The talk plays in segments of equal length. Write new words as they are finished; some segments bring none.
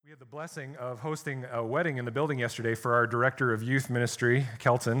We had the blessing of hosting a wedding in the building yesterday for our director of youth ministry,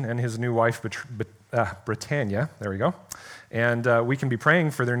 Kelton, and his new wife, Britannia. There we go. And we can be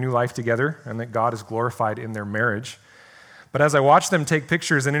praying for their new life together and that God is glorified in their marriage. But as I watched them take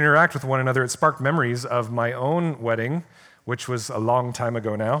pictures and interact with one another, it sparked memories of my own wedding, which was a long time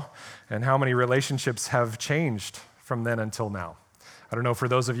ago now, and how many relationships have changed from then until now. I don't know, for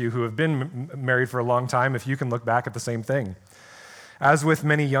those of you who have been married for a long time, if you can look back at the same thing. As with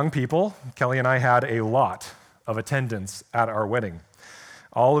many young people, Kelly and I had a lot of attendance at our wedding,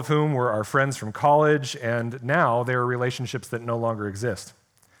 all of whom were our friends from college, and now they are relationships that no longer exist.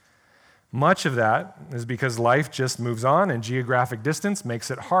 Much of that is because life just moves on, and geographic distance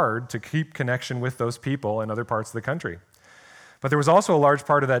makes it hard to keep connection with those people in other parts of the country. But there was also a large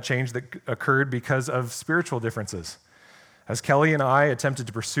part of that change that occurred because of spiritual differences. As Kelly and I attempted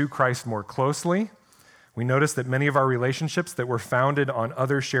to pursue Christ more closely, we noticed that many of our relationships that were founded on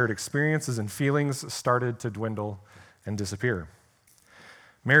other shared experiences and feelings started to dwindle and disappear.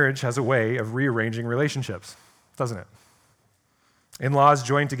 Marriage has a way of rearranging relationships, doesn't it? In-laws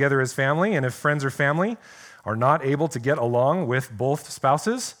join together as family, and if friends or family are not able to get along with both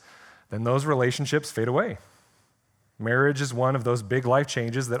spouses, then those relationships fade away. Marriage is one of those big life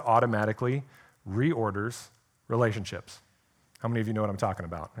changes that automatically reorders relationships. How many of you know what I'm talking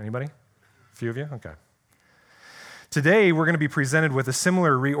about? Anybody? A few of you? Okay. Today, we're going to be presented with a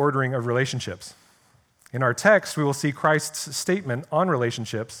similar reordering of relationships. In our text, we will see Christ's statement on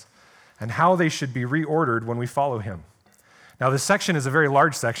relationships and how they should be reordered when we follow him. Now, this section is a very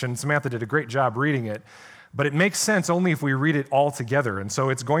large section. Samantha did a great job reading it, but it makes sense only if we read it all together. And so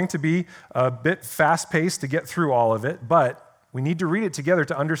it's going to be a bit fast-paced to get through all of it, but we need to read it together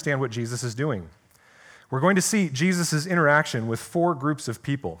to understand what Jesus is doing. We're going to see Jesus' interaction with four groups of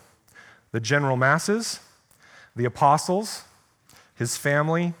people: the general masses, the apostles, his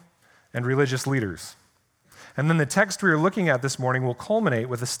family, and religious leaders. And then the text we are looking at this morning will culminate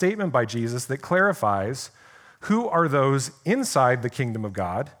with a statement by Jesus that clarifies who are those inside the kingdom of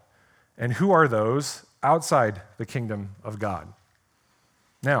God and who are those outside the kingdom of God.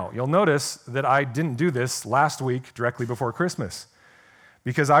 Now, you'll notice that I didn't do this last week directly before Christmas,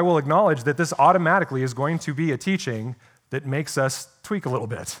 because I will acknowledge that this automatically is going to be a teaching that makes us tweak a little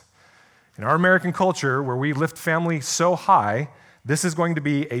bit. In our American culture, where we lift family so high, this is going to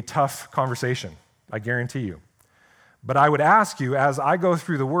be a tough conversation, I guarantee you. But I would ask you, as I go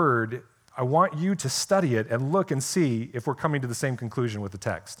through the word, I want you to study it and look and see if we're coming to the same conclusion with the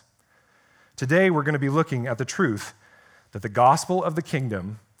text. Today, we're going to be looking at the truth that the gospel of the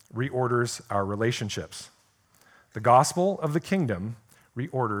kingdom reorders our relationships. The gospel of the kingdom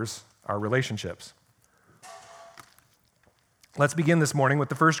reorders our relationships. Let's begin this morning with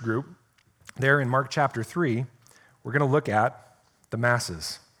the first group. There in Mark chapter 3, we're going to look at the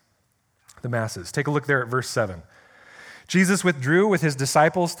masses. The masses. Take a look there at verse 7. Jesus withdrew with his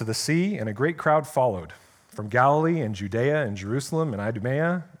disciples to the sea, and a great crowd followed from Galilee and Judea and Jerusalem and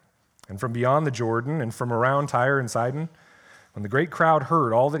Idumea, and from beyond the Jordan and from around Tyre and Sidon. When the great crowd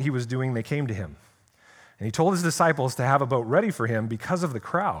heard all that he was doing, they came to him. And he told his disciples to have a boat ready for him because of the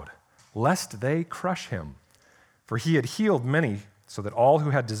crowd, lest they crush him. For he had healed many, so that all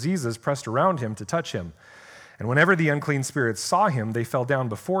who had diseases pressed around him to touch him. And whenever the unclean spirits saw him, they fell down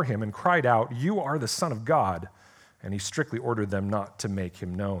before him and cried out, "You are the Son of God." And he strictly ordered them not to make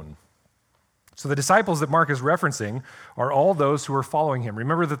him known. So the disciples that Mark is referencing are all those who are following him.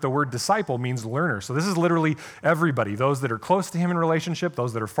 Remember that the word disciple means learner. So this is literally everybody, those that are close to him in relationship,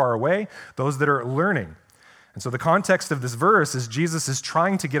 those that are far away, those that are learning. And so the context of this verse is Jesus is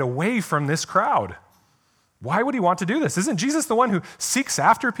trying to get away from this crowd. Why would he want to do this? Isn't Jesus the one who seeks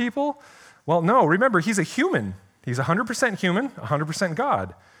after people? Well, no. Remember, he's a human. He's 100% human, 100%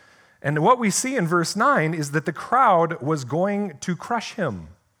 God. And what we see in verse 9 is that the crowd was going to crush him.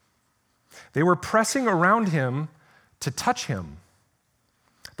 They were pressing around him to touch him.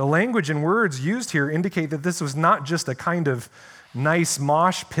 The language and words used here indicate that this was not just a kind of nice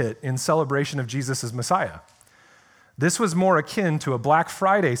mosh pit in celebration of Jesus' Messiah. This was more akin to a Black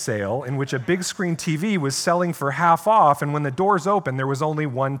Friday sale in which a big screen TV was selling for half off, and when the doors opened, there was only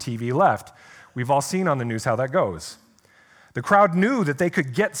one TV left. We've all seen on the news how that goes. The crowd knew that they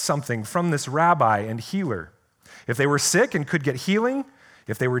could get something from this rabbi and healer. If they were sick and could get healing,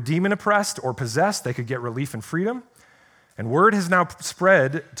 if they were demon-oppressed or possessed, they could get relief and freedom. And word has now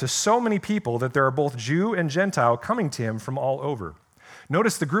spread to so many people that there are both Jew and Gentile coming to him from all over.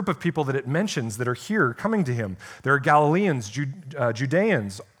 Notice the group of people that it mentions that are here coming to him. There are Galileans,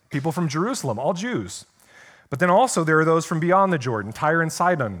 Judeans, people from Jerusalem, all Jews. But then also there are those from beyond the Jordan, Tyre and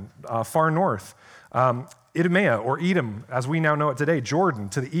Sidon, far north. Idumea, or Edom, as we now know it today, Jordan,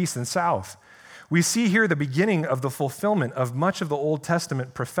 to the east and south. We see here the beginning of the fulfillment of much of the Old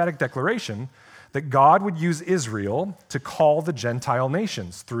Testament prophetic declaration that God would use Israel to call the Gentile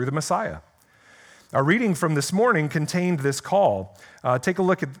nations through the Messiah. Our reading from this morning contained this call. Take a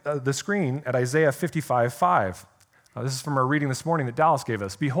look at the screen at Isaiah 55:5. This is from our reading this morning that Dallas gave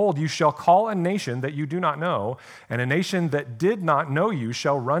us. Behold, you shall call a nation that you do not know, and a nation that did not know you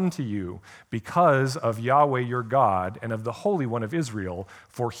shall run to you because of Yahweh your God and of the Holy One of Israel,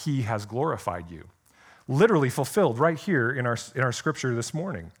 for he has glorified you. Literally fulfilled right here in our scripture this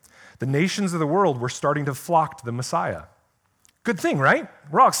morning. The nations of the world were starting to flock to the Messiah. Good thing, right?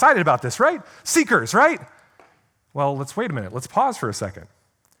 We're all excited about this, right? Seekers, right? Well, let's wait a minute. Let's pause for a second.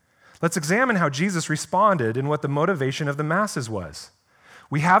 Let's examine how Jesus responded and what the motivation of the masses was.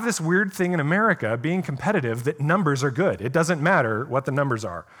 We have this weird thing in America, being competitive, that numbers are good. It doesn't matter what the numbers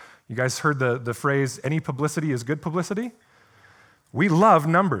are. You guys heard the phrase, any publicity is good publicity? We love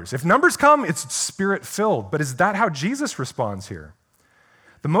numbers. If numbers come, it's spirit-filled. But is that how Jesus responds here?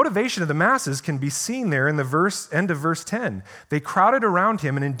 The motivation of the masses can be seen there in the end of verse 10. They crowded around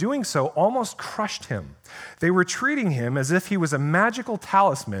him and in doing so almost crushed him. They were treating him as if he was a magical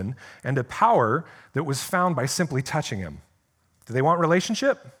talisman and a power that was found by simply touching him. Did they want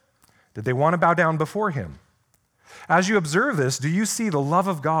relationship? Did they want to bow down before him? As you observe this, do you see the love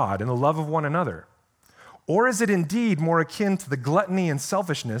of God and the love of one another? Or is it indeed more akin to the gluttony and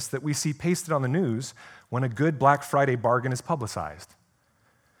selfishness that we see pasted on the news when a good Black Friday bargain is publicized?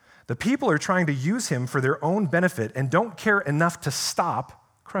 The people are trying to use him for their own benefit and don't care enough to stop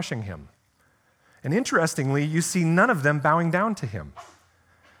crushing him. And interestingly, you see none of them bowing down to him.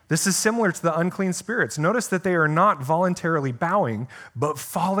 This is similar to the unclean spirits. Notice that they are not voluntarily bowing, but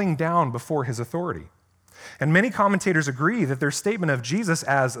falling down before his authority. And many commentators agree that their statement of Jesus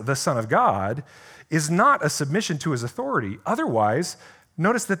as the Son of God is not a submission to his authority. Otherwise,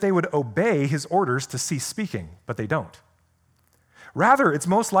 notice that they would obey his orders to cease speaking, but they don't. Rather, it's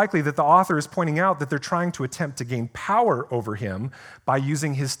most likely that the author is pointing out that they're trying to attempt to gain power over him by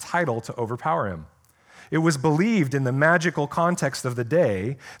using his title to overpower him. It was believed in the magical context of the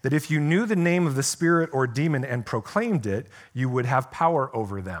day that if you knew the name of the spirit or demon and proclaimed it, you would have power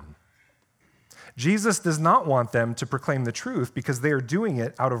over them. Jesus does not want them to proclaim the truth because they are doing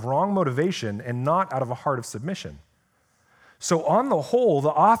it out of wrong motivation and not out of a heart of submission. So on the whole, the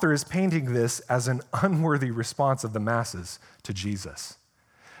author is painting this as an unworthy response of the masses to Jesus.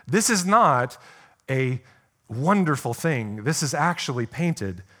 This is not a wonderful thing. This is actually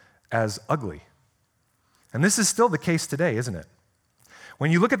painted as ugly. And this is still the case today, isn't it?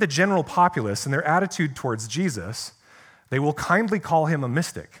 When you look at the general populace and their attitude towards Jesus, they will kindly call him a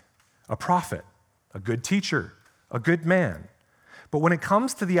mystic, a prophet, a good teacher, a good man. But when it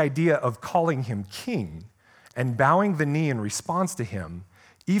comes to the idea of calling him king, and bowing the knee in response to him,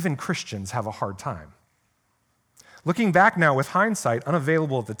 even Christians have a hard time. Looking back now with hindsight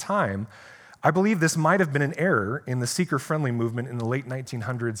unavailable at the time, I believe this might have been an error in the seeker-friendly movement in the late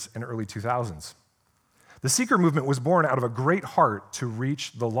 1900s and early 2000s. The seeker movement was born out of a great heart to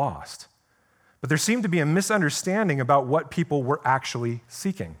reach the lost. But there seemed to be a misunderstanding about what people were actually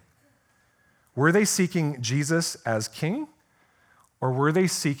seeking. Were they seeking Jesus as king? Or were they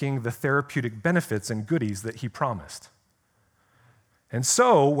seeking the therapeutic benefits and goodies that he promised? And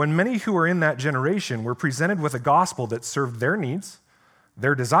so, when many who were in that generation were presented with a gospel that served their needs,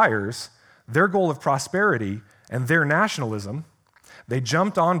 their desires, their goal of prosperity, and their nationalism, they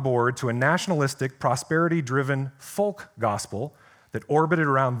jumped on board to a nationalistic, prosperity-driven folk gospel that orbited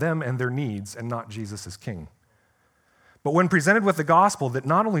around them and their needs and not Jesus as king. But when presented with the gospel that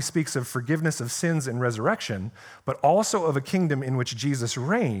not only speaks of forgiveness of sins and resurrection, but also of a kingdom in which Jesus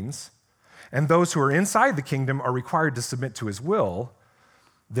reigns, and those who are inside the kingdom are required to submit to his will,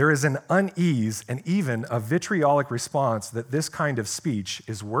 there is an unease and even a vitriolic response that this kind of speech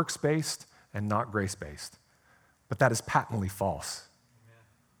is works-based and not grace-based. But that is patently false.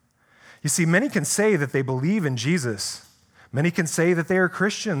 You see, many can say that they believe in Jesus. Many can say that they are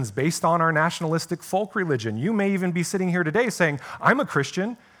Christians based on our nationalistic folk religion. You may even be sitting here today saying, I'm a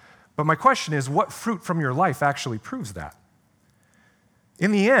Christian, but my question is, what fruit from your life actually proves that?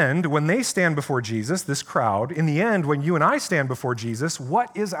 In the end, when they stand before Jesus, this crowd, in the end, when you and I stand before Jesus,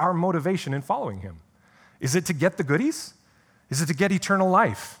 what is our motivation in following him? Is it to get the goodies? Is it to get eternal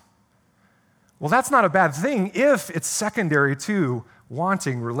life? Well, that's not a bad thing if it's secondary to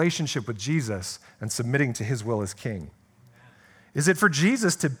wanting relationship with Jesus and submitting to his will as king. Is it for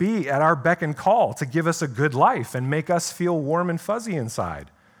Jesus to be at our beck and call to give us a good life and make us feel warm and fuzzy inside?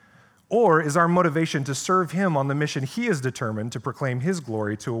 Or is our motivation to serve him on the mission he has determined to proclaim his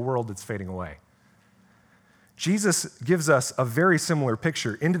glory to a world that's fading away? Jesus gives us a very similar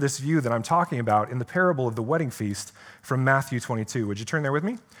picture into this view that I'm talking about in the parable of the wedding feast from Matthew 22. Would you turn there with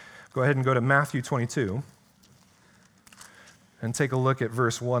me? Go ahead and go to Matthew 22 and take a look at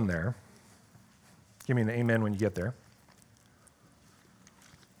verse 1 there. Give me an amen when you get there.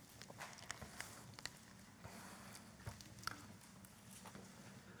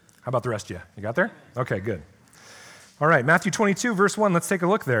 How about the rest of you? You got there? Okay, good. All right, Matthew 22, verse 1, let's take a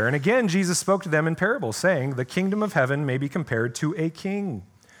look there. And again, Jesus spoke to them in parables, saying, "The kingdom of heaven may be compared to a king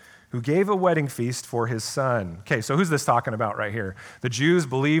who gave a wedding feast for his son." Okay, so who's this talking about right here? The Jews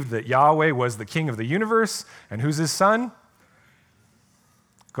believed that Yahweh was the king of the universe, and who's his son?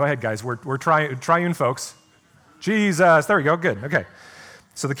 Go ahead, guys. We're triune folks. Jesus. There we go. Good. Okay.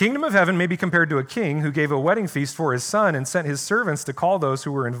 So the kingdom of heaven may be compared to a king who gave a wedding feast for his son and sent his servants to call those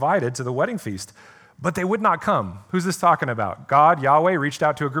who were invited to the wedding feast. But they would not come. Who's this talking about? God, Yahweh, reached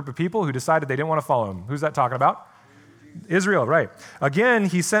out to a group of people who decided they didn't want to follow him. Who's that talking about? Israel, right. Again,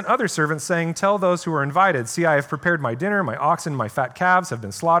 he sent other servants saying, "Tell those who are invited, see, I have prepared my dinner, my oxen, my fat calves have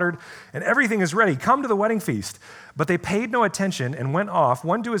been slaughtered, and everything is ready. Come to the wedding feast." But they paid no attention and went off,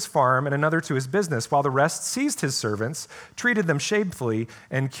 one to his farm and another to his business, while the rest seized his servants, treated them shamefully,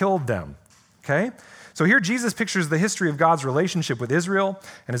 and killed them. Okay? So here Jesus pictures the history of God's relationship with Israel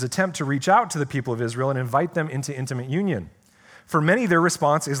and his attempt to reach out to the people of Israel and invite them into intimate union. For many, their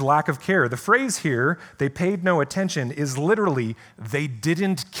response is lack of care. The phrase here, "they paid no attention," is literally, they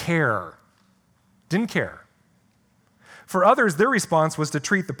didn't care. Didn't care. For others, their response was to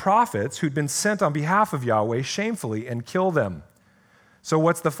treat the prophets who'd been sent on behalf of Yahweh shamefully and kill them. So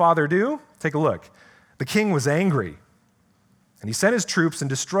what's the father do? Take a look. The king was angry, and he sent his troops and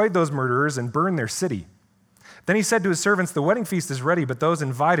destroyed those murderers and burned their city. Then he said to his servants, "The wedding feast is ready, but those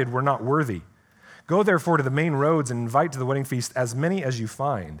invited were not worthy. Go therefore to the main roads and invite to the wedding feast as many as you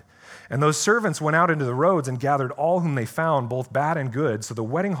find." And those servants went out into the roads and gathered all whom they found, both bad and good, so the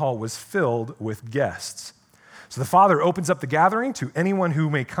wedding hall was filled with guests. So the father opens up the gathering to anyone who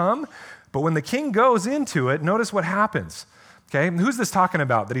may come, but when the king goes into it, notice what happens. Okay, and who's this talking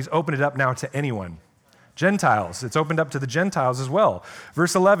about, that he's opened it up now to anyone? Gentiles. It's opened up to the Gentiles as well.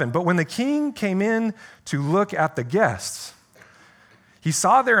 Verse 11, "But when the king came in to look at the guests, he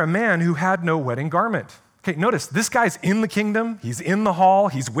saw there a man who had no wedding garment." Okay, notice, this guy's in the kingdom, he's in the hall,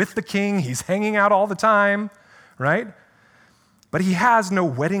 he's with the king, he's hanging out all the time, right? But he has no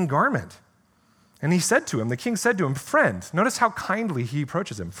wedding garment. And he said to him, the king said to him, "Friend," notice how kindly he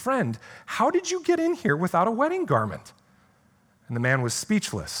approaches him, "Friend, how did you get in here without a wedding garment?" And the man was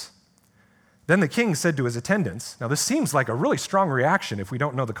speechless. Then the king said to his attendants, now this seems like a really strong reaction if we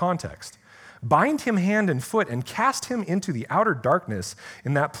don't know the context, "Bind him hand and foot and cast him into the outer darkness.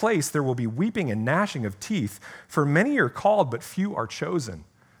 In that place there will be weeping and gnashing of teeth, for many are called, but few are chosen."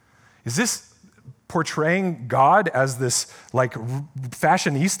 Is this portraying God as this like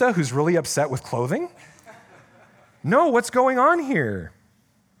fashionista who's really upset with clothing? No, what's going on here?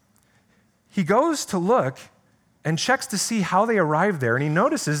 He goes to look and checks to see how they arrived there, and he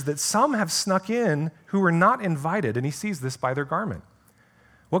notices that some have snuck in who were not invited, and he sees this by their garment.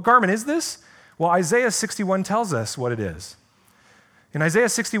 What garment is this? Well, Isaiah 61 tells us what it is. In Isaiah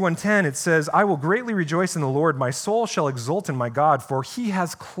 61:10, it says, "I will greatly rejoice in the Lord. My soul shall exult in my God, for he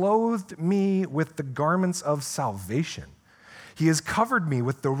has clothed me with the garments of salvation. He has covered me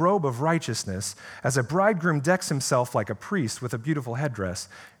with the robe of righteousness, as a bridegroom decks himself like a priest with a beautiful headdress,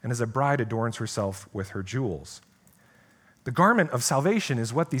 and as a bride adorns herself with her jewels." The garment of salvation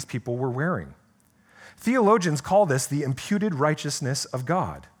is what these people were wearing. Theologians call this the imputed righteousness of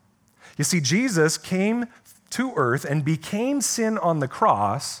God. You see, Jesus came to earth and became sin on the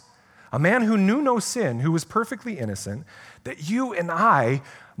cross, a man who knew no sin, who was perfectly innocent, that you and I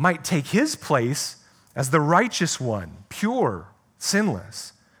might take his place as the righteous one, pure,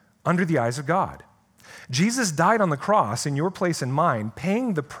 sinless, under the eyes of God. Jesus died on the cross in your place and mine,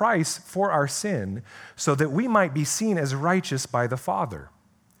 paying the price for our sin so that we might be seen as righteous by the Father.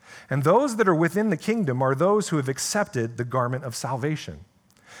 And those that are within the kingdom are those who have accepted the garment of salvation.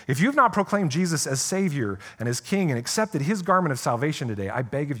 If you have not proclaimed Jesus as Savior and as King and accepted his garment of salvation today, I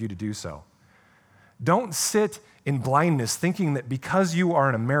beg of you to do so. Don't sit in blindness thinking that because you are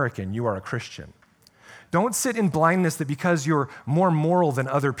an American, you are a Christian. Don't sit in blindness that because you're more moral than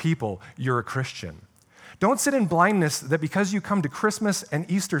other people, you're a Christian. Don't sit in blindness that because you come to Christmas and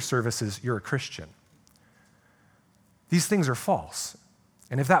Easter services, you're a Christian. These things are false.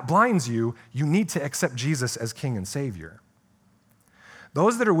 And if that blinds you, you need to accept Jesus as King and Savior.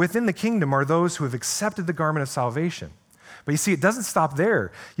 Those that are within the kingdom are those who have accepted the garment of salvation. But you see, it doesn't stop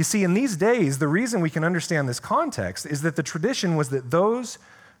there. You see, in these days, the reason we can understand this context is that the tradition was that those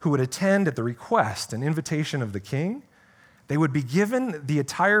who would attend at the request and invitation of the king. They would be given the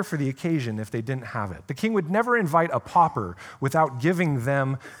attire for the occasion if they didn't have it. The king would never invite a pauper without giving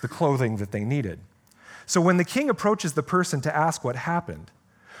them the clothing that they needed. So when the king approaches the person to ask what happened,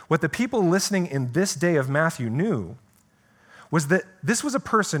 what the people listening in this day of Matthew knew was that this was a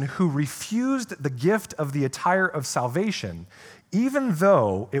person who refused the gift of the attire of salvation, even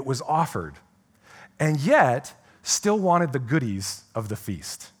though it was offered, and yet still wanted the goodies of the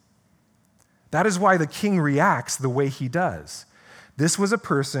feast. That is why the king reacts the way he does. This was a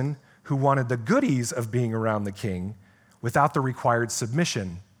person who wanted the goodies of being around the king without the required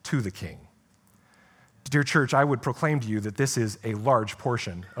submission to the king. Dear church, I would proclaim to you that this is a large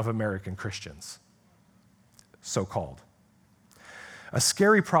portion of American Christians, so-called. A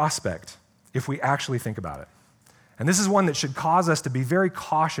scary prospect if we actually think about it. And this is one that should cause us to be very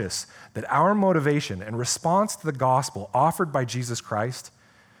cautious that our motivation and response to the gospel offered by Jesus Christ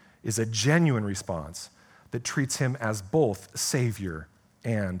is a genuine response that treats him as both Savior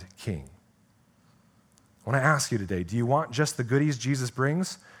and King. I want to ask you today, do you want just the goodies Jesus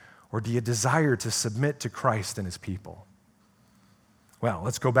brings, or do you desire to submit to Christ and his people? Well,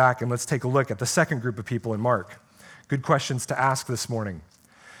 let's go back and let's take a look at the second group of people in Mark. Good questions to ask this morning.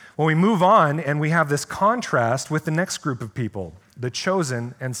 Well, we move on and we have this contrast with the next group of people, the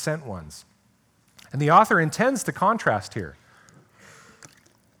chosen and sent ones. And the author intends to contrast here.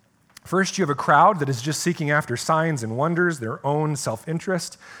 First, you have a crowd that is just seeking after signs and wonders, their own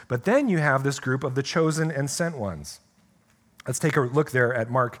self-interest. But then you have this group of the chosen and sent ones. Let's take a look there at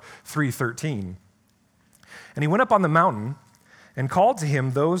Mark 3:13. And he went up on the mountain and called to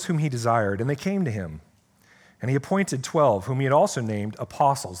him those whom he desired, and they came to him. And he appointed 12, whom he had also named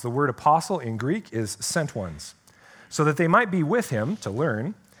apostles. The word apostle in Greek is sent ones, so that they might be with him to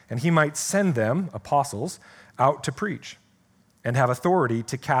learn, and he might send them, apostles, out to preach and have authority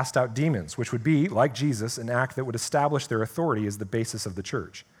to cast out demons, which would be, like Jesus, an act that would establish their authority as the basis of the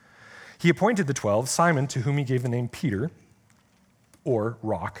church. He appointed the 12, Simon, to whom he gave the name Peter, or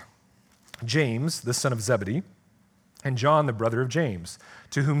Rock, James, the son of Zebedee, and John, the brother of James,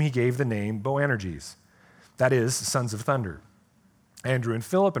 to whom he gave the name Boanerges, that is, sons of thunder. Andrew and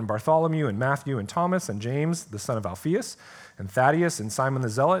Philip and Bartholomew and Matthew and Thomas and James, the son of Alphaeus, and Thaddeus and Simon the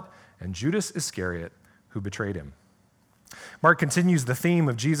Zealot, and Judas Iscariot, who betrayed him. Mark continues the theme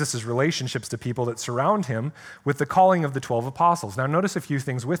of Jesus' relationships to people that surround him with the calling of the 12 apostles. Now notice a few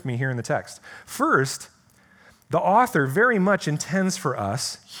things with me here in the text. First, the author very much intends for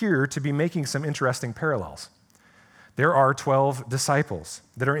us here to be making some interesting parallels. There are 12 disciples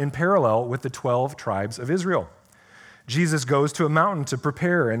that are in parallel with the 12 tribes of Israel. Jesus goes to a mountain to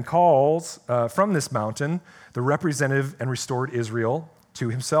prepare and calls from this mountain the representative and restored Israel to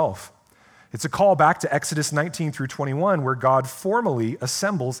himself. It's a call back to Exodus 19 through 21, where God formally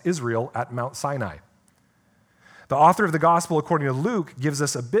assembles Israel at Mount Sinai. The author of the gospel, according to Luke, gives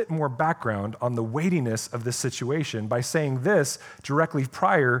us a bit more background on the weightiness of this situation by saying this directly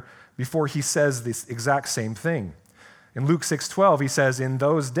prior, before he says this exact same thing. In Luke 6:12, he says, in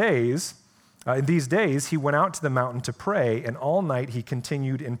these days, he went out to the mountain to pray, and all night he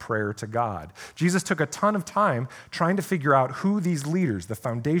continued in prayer to God. Jesus took a ton of time trying to figure out who these leaders, the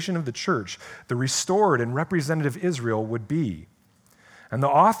foundation of the church, the restored and representative Israel, would be. And the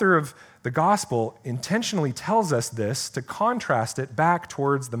author of the gospel intentionally tells us this to contrast it back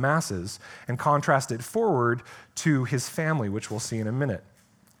towards the masses and contrast it forward to his family, which we'll see in a minute.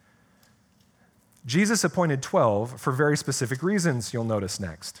 Jesus appointed 12 for very specific reasons, you'll notice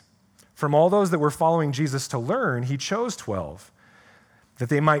next. From all those that were following Jesus to learn, he chose 12, that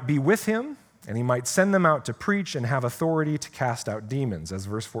they might be with him, and he might send them out to preach and have authority to cast out demons, as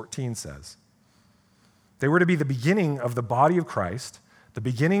verse 14 says. They were to be the beginning of the body of Christ, the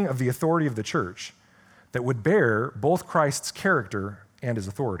beginning of the authority of the church, that would bear both Christ's character and his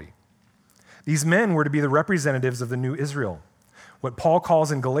authority. These men were to be the representatives of the new Israel, what Paul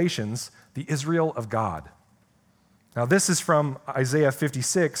calls in Galatians, the Israel of God. Now, this is from Isaiah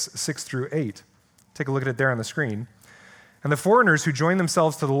 56, 6 through 8. Take a look at it there on the screen. And the foreigners who join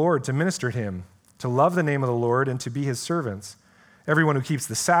themselves to the Lord to minister to him, to love the name of the Lord and to be his servants, everyone who keeps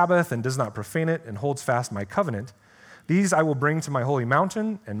the Sabbath and does not profane it and holds fast my covenant, these I will bring to my holy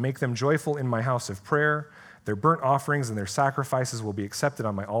mountain and make them joyful in my house of prayer. Their burnt offerings and their sacrifices will be accepted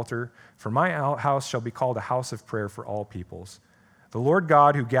on my altar, for my house shall be called a house of prayer for all peoples. The Lord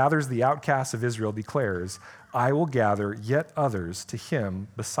God, who gathers the outcasts of Israel, declares, I will gather yet others to him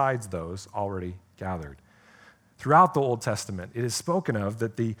besides those already gathered. Throughout the Old Testament, it is spoken of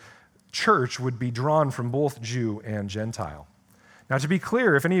that the church would be drawn from both Jew and Gentile. Now, to be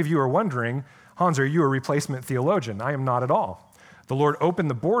clear, if any of you are wondering, Hans, are you a replacement theologian? I am not at all. The Lord opened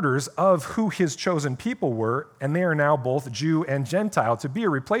the borders of who his chosen people were, and they are now both Jew and Gentile. To be a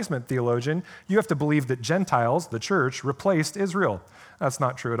replacement theologian, you have to believe that Gentiles, the church, replaced Israel. That's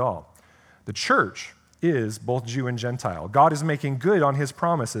not true at all. The church is both Jew and Gentile. God is making good on his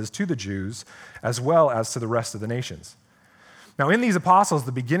promises to the Jews as well as to the rest of the nations. Now, in these apostles,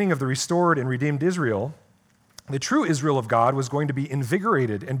 the beginning of the restored and redeemed Israel, the true Israel of God was going to be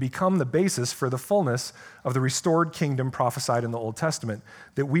invigorated and become the basis for the fullness of the restored kingdom prophesied in the Old Testament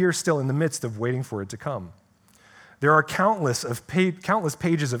that we are still in the midst of waiting for it to come. There are countless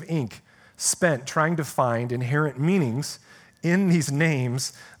pages of ink spent trying to find inherent meanings in these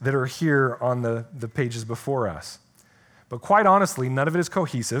names that are here on the pages before us. But quite honestly, none of it is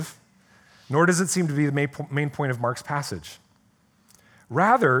cohesive, nor does it seem to be the main point of Mark's passage.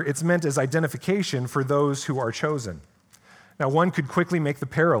 Rather, it's meant as identification for those who are chosen. Now, one could quickly make the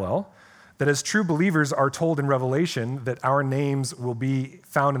parallel that as true believers are told in Revelation that our names will be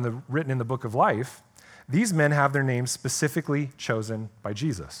found written in the book of life, these men have their names specifically chosen by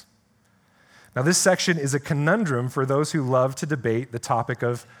Jesus. Now, this section is a conundrum for those who love to debate the topic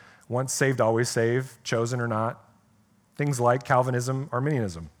of once saved, always saved, chosen or not, things like Calvinism,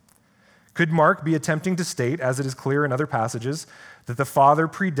 Arminianism. Could Mark be attempting to state, as it is clear in other passages, that the Father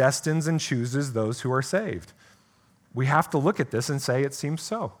predestines and chooses those who are saved? We have to look at this and say it seems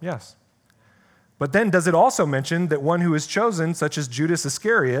so, yes. But then does it also mention that one who is chosen, such as Judas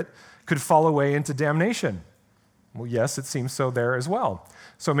Iscariot, could fall away into damnation? Well, yes, it seems so there as well.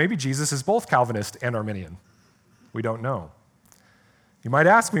 So maybe Jesus is both Calvinist and Arminian. We don't know. You might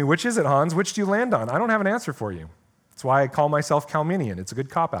ask me, which is it, Hans? Which do you land on? I don't have an answer for you. That's why I call myself Calminian. It's a good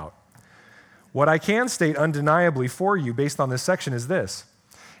cop-out. What I can state undeniably for you based on this section is this.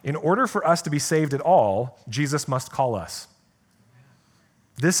 In order for us to be saved at all, Jesus must call us.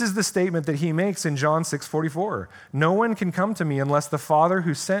 This is the statement that he makes in John 6:44. No one can come to me unless the Father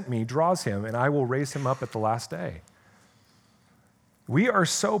who sent me draws him, and I will raise him up at the last day. We are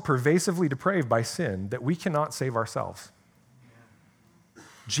so pervasively depraved by sin that we cannot save ourselves.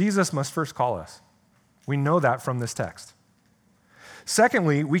 Jesus must first call us. We know that from this text.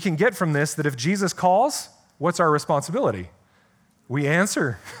 Secondly, we can get from this that if Jesus calls, what's our responsibility? We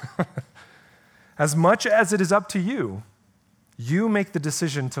answer. As much as it is up to you, you make the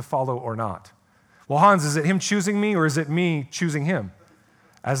decision to follow or not. Well, Hans, is it him choosing me or is it me choosing him?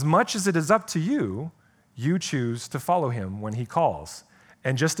 As much as it is up to you, you choose to follow him when he calls.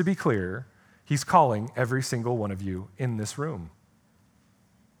 And just to be clear, he's calling every single one of you in this room.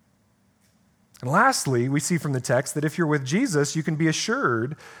 And lastly, we see from the text that if you're with Jesus, you can be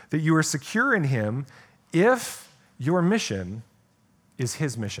assured that you are secure in him if your mission is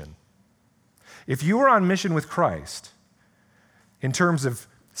his mission. If you are on mission with Christ, in terms of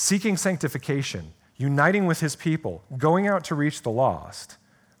seeking sanctification, uniting with his people, going out to reach the lost,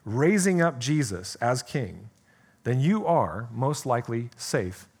 raising up Jesus as king, then you are most likely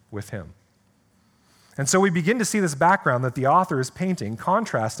safe with him. And so we begin to see this background that the author is painting,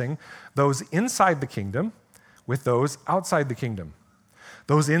 contrasting those inside the kingdom with those outside the kingdom.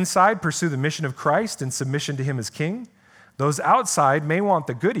 Those inside pursue the mission of Christ in submission to him as king. Those outside may want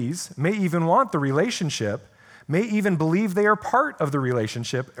the goodies, may even want the relationship, may even believe they are part of the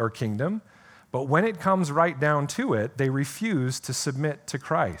relationship or kingdom, but when it comes right down to it, they refuse to submit to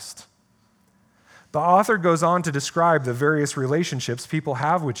Christ. The author goes on to describe the various relationships people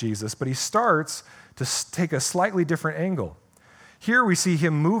have with Jesus, but he starts to take a slightly different angle. Here we see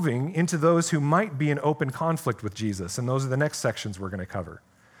him moving into those who might be in open conflict with Jesus, and those are the next sections we're going to cover.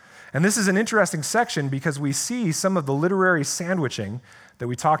 And this is an interesting section because we see some of the literary sandwiching that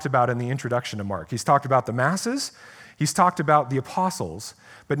we talked about in the introduction to Mark. He's talked about the masses, he's talked about the apostles,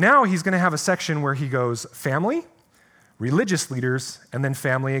 but now he's going to have a section where he goes family, religious leaders, and then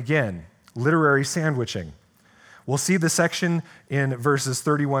family again, literary sandwiching. We'll see the section in verses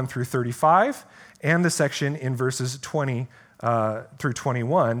 31 through 35 and the section in verses 20 through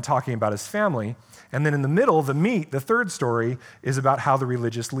 21 talking about his family. And then in the middle, the meat, the third story, is about how the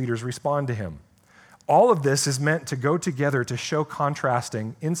religious leaders respond to him. All of this is meant to go together to show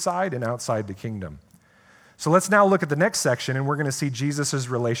contrasting inside and outside the kingdom. So let's now look at the next section, and we're going to see Jesus'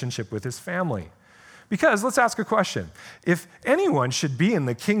 relationship with his family. Because let's ask a question. If anyone should be in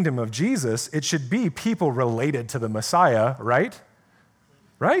the kingdom of Jesus, it should be people related to the Messiah, right?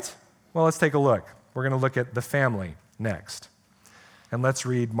 Right? Well, let's take a look. We're going to look at the family next. And let's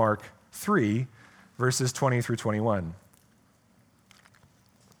read Mark 3, verses 20 through 21.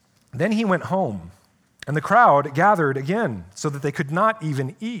 Then he went home, and the crowd gathered again, so that they could not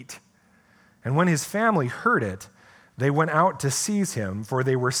even eat. And when his family heard it, they went out to seize him, for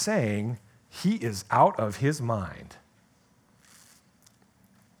they were saying, "He is out of his mind."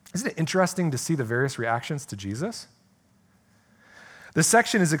 Isn't it interesting to see the various reactions to Jesus? This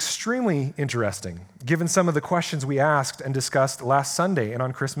section is extremely interesting, given some of the questions we asked and discussed last Sunday and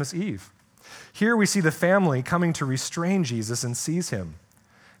on Christmas Eve. Here we see the family coming to restrain Jesus and seize him.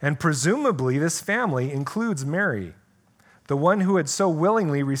 And presumably this family includes Mary, the one who had so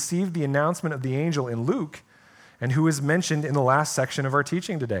willingly received the announcement of the angel in Luke and who is mentioned in the last section of our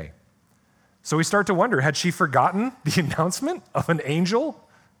teaching today. So we start to wonder, had she forgotten the announcement of an angel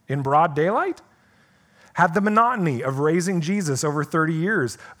in broad daylight? Had the monotony of raising Jesus over 30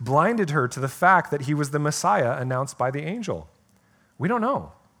 years blinded her to the fact that he was the Messiah announced by the angel? We don't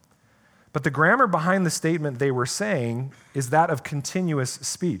know. But the grammar behind the statement they were saying is that of continuous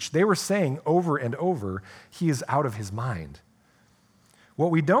speech. They were saying over and over, he is out of his mind. What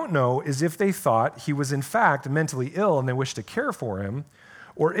we don't know is if they thought he was in fact mentally ill and they wished to care for him,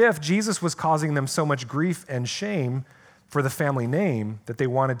 or if Jesus was causing them so much grief and shame for the family name that they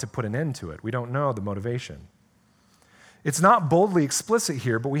wanted to put an end to it. We don't know the motivation. It's not boldly explicit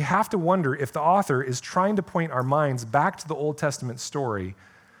here, but we have to wonder if the author is trying to point our minds back to the Old Testament story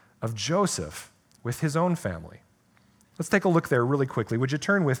of Joseph with his own family. Let's take a look there really quickly. Would you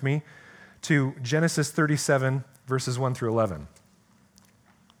turn with me to Genesis 37, verses 1 through 11?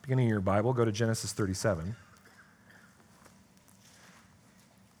 Beginning of your Bible, go to Genesis 37.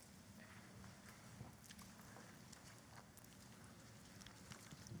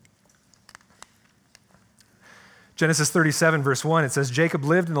 Genesis 37, verse 1, it says, Jacob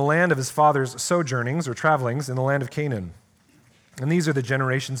lived in the land of his father's sojournings or travelings in the land of Canaan. And these are the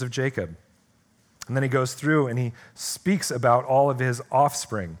generations of Jacob. And then he goes through and he speaks about all of his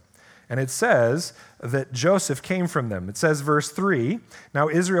offspring. And it says that Joseph came from them. It says, verse 3, now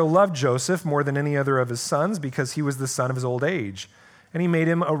Israel loved Joseph more than any other of his sons because he was the son of his old age. And he made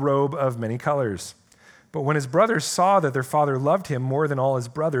him a robe of many colors. But when his brothers saw that their father loved him more than all his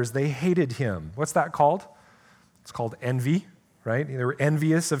brothers, they hated him. What's that called? It's called envy, right? They were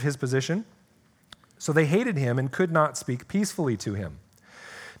envious of his position. So they hated him and could not speak peacefully to him.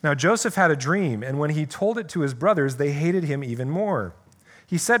 Now Joseph had a dream, and when he told it to his brothers, they hated him even more.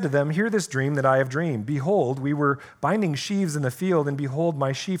 He said to them, hear this dream that I have dreamed. Behold, we were binding sheaves in the field, and behold,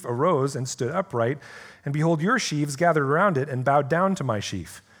 my sheaf arose and stood upright, and behold, your sheaves gathered around it and bowed down to my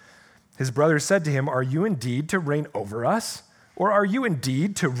sheaf. His brothers said to him, are you indeed to reign over us? Or are you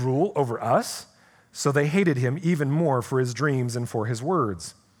indeed to rule over us? So they hated him even more for his dreams and for his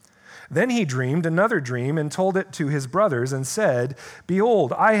words. Then he dreamed another dream and told it to his brothers and said,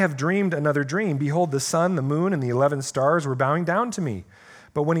 behold, I have dreamed another dream. Behold, the sun, the moon, and the 11 stars were bowing down to me.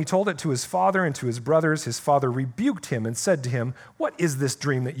 But when he told it to his father and to his brothers, his father rebuked him and said to him, what is this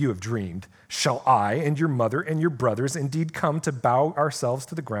dream that you have dreamed? Shall I and your mother and your brothers indeed come to bow ourselves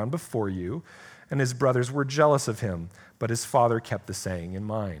to the ground before you? And his brothers were jealous of him, but his father kept the saying in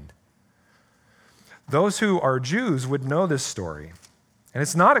mind. Those who are Jews would know this story. And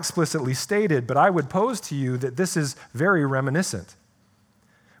it's not explicitly stated, but I would pose to you that this is very reminiscent.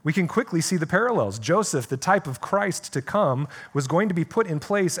 We can quickly see the parallels. Joseph, the type of Christ to come, was going to be put in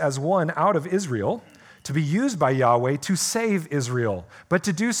place as one out of Israel, to be used by Yahweh to save Israel. But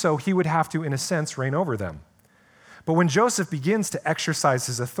to do so, he would have to, in a sense, reign over them. But when Joseph begins to exercise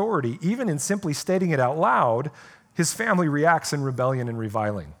his authority, even in simply stating it out loud, his family reacts in rebellion and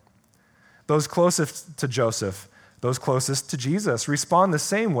reviling. Those closest to Joseph, those closest to Jesus, respond the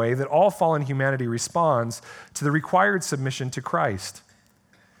same way that all fallen humanity responds to the required submission to Christ.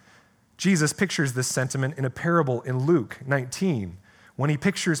 Jesus pictures this sentiment in a parable in Luke 19, when he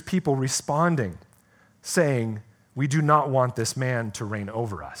pictures people responding, saying, we do not want this man to reign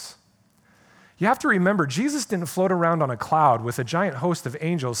over us. You have to remember, Jesus didn't float around on a cloud with a giant host of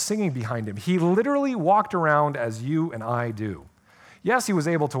angels singing behind him. He literally walked around as you and I do. Yes, he was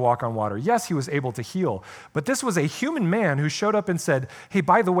able to walk on water. Yes, he was able to heal. But this was a human man who showed up and said, hey,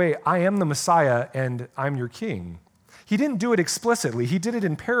 by the way, I am the Messiah and I'm your king. He didn't do it explicitly. He did it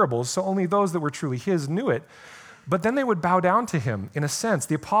in parables, so only those that were truly his knew it. But then they would bow down to him, in a sense.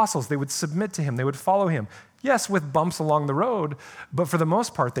 The apostles, they would submit to him. They would follow him. Yes, with bumps along the road, but for the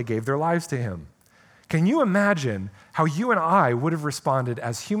most part, they gave their lives to him. Can you imagine how you and I would have responded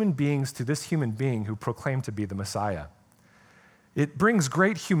as human beings to this human being who proclaimed to be the Messiah? It brings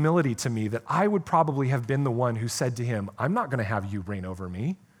great humility to me that I would probably have been the one who said to him, I'm not going to have you reign over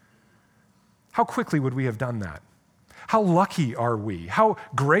me. How quickly would we have done that? How lucky are we? How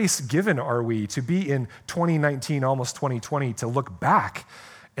grace-given are we to be in 2019, almost 2020, to look back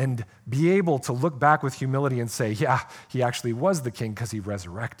and be able to look back with humility and say, yeah, he actually was the king because he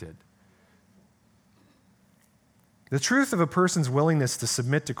resurrected. The truth of a person's willingness to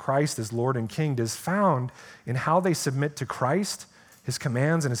submit to Christ as Lord and King is found in how they submit to Christ his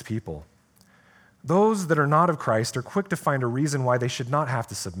commands, and his people. Those that are not of Christ are quick to find a reason why they should not have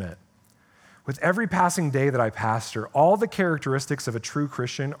to submit. With every passing day that I pastor, all the characteristics of a true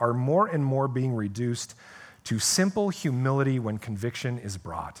Christian are more and more being reduced to simple humility when conviction is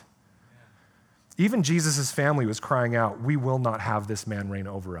brought. Even Jesus' family was crying out, "We will not have this man reign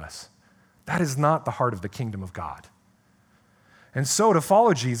over us." That is not the heart of the kingdom of God. And so to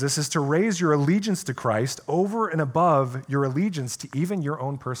follow Jesus is to raise your allegiance to Christ over and above your allegiance to even your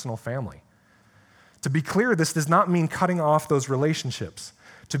own personal family. To be clear, this does not mean cutting off those relationships.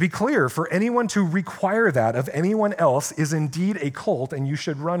 To be clear, for anyone to require that of anyone else is indeed a cult, and you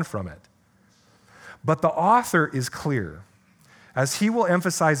should run from it. But the author is clear. As he will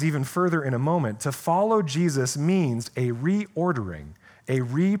emphasize even further in a moment, to follow Jesus means a reordering, a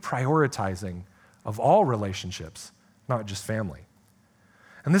reprioritizing of all relationships, not just family.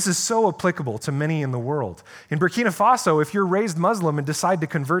 And this is so applicable to many in the world. In Burkina Faso, if you're raised Muslim and decide to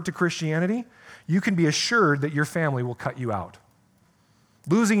convert to Christianity, you can be assured that your family will cut you out.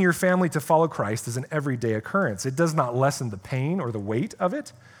 Losing your family to follow Christ is an everyday occurrence. It does not lessen the pain or the weight of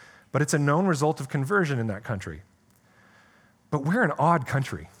it, but it's a known result of conversion in that country. But we're an odd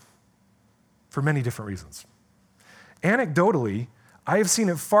country for many different reasons. Anecdotally, I have seen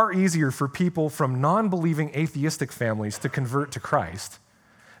it far easier for people from non-believing atheistic families to convert to Christ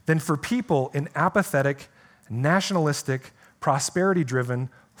than for people in apathetic, nationalistic, prosperity-driven,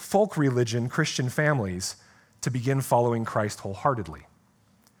 folk religion Christian families to begin following Christ wholeheartedly.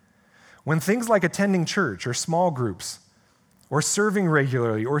 When things like attending church or small groups or serving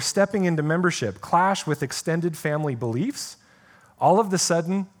regularly or stepping into membership clash with extended family beliefs, all of a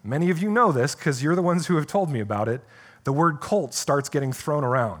sudden, many of you know this because you're the ones who have told me about it, the word cult starts getting thrown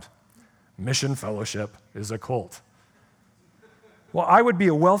around. Mission Fellowship is a cult. Well, I would be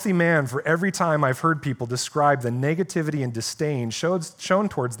a wealthy man for every time I've heard people describe the negativity and disdain shown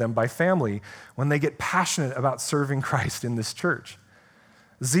towards them by family when they get passionate about serving Christ in this church.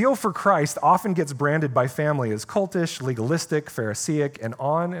 Zeal for Christ often gets branded by family as cultish, legalistic, Pharisaic, and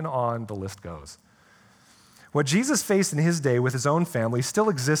on the list goes. What Jesus faced in his day with his own family still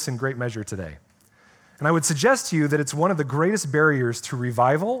exists in great measure today. And I would suggest to you that it's one of the greatest barriers to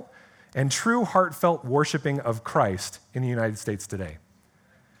revival and true heartfelt worshiping of Christ in the United States today.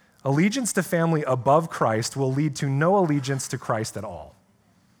 Allegiance to family above Christ will lead to no allegiance to Christ at all.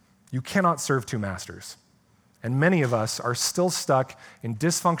 You cannot serve two masters. And many of us are still stuck in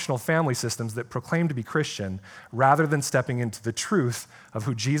dysfunctional family systems that proclaim to be Christian rather than stepping into the truth of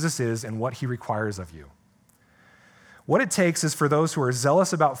who Jesus is and what he requires of you. What it takes is for those who are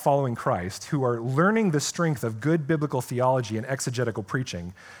zealous about following Christ, who are learning the strength of good biblical theology and exegetical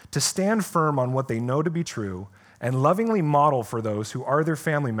preaching, to stand firm on what they know to be true and lovingly model for those who are their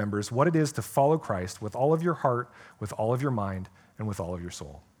family members what it is to follow Christ with all of your heart, with all of your mind, and with all of your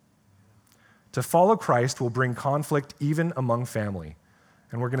soul. To follow Christ will bring conflict even among family.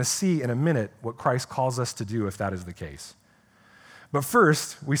 And we're going to see in a minute what Christ calls us to do if that is the case. But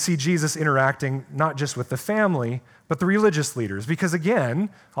first, we see Jesus interacting not just with the family, but the religious leaders. Because again,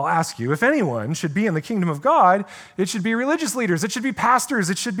 I'll ask you, if anyone should be in the kingdom of God, it should be religious leaders, it should be pastors,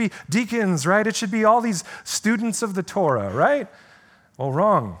 it should be deacons, right? It should be all these students of the Torah, right? Well,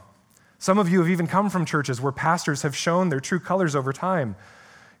 wrong. Some of you have even come from churches where pastors have shown their true colors over time.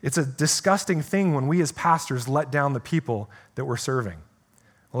 It's a disgusting thing when we as pastors let down the people that we're serving.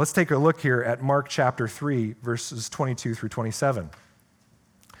 Well, let's take a look here at Mark chapter 3, verses 22 through 27.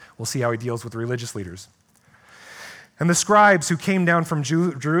 We'll see how he deals with religious leaders. And the scribes who came down from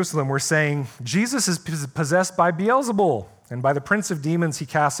Jerusalem were saying, "Jesus is possessed by Beelzebul, and by the prince of demons he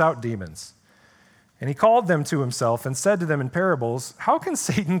casts out demons." And he called them to himself and said to them in parables, "How can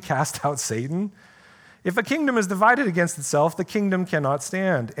Satan cast out Satan? If a kingdom is divided against itself, the kingdom cannot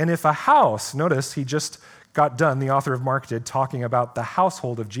stand. And if a house," notice he just got done, the author of Mark did, talking about the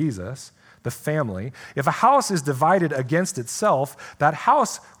household of Jesus, the family. "If a house is divided against itself, that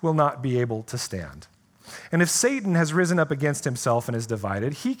house will not be able to stand. And if Satan has risen up against himself and is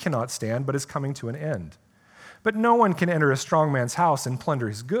divided, he cannot stand, but is coming to an end. But no one can enter a strong man's house and plunder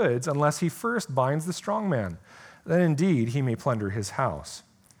his goods unless he first binds the strong man. Then indeed he may plunder his house."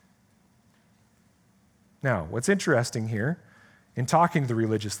 Now, what's interesting here in talking to the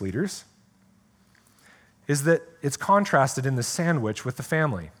religious leaders is that it's contrasted in the sandwich with the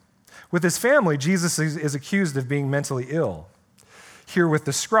family. With his family, Jesus is accused of being mentally ill. Here with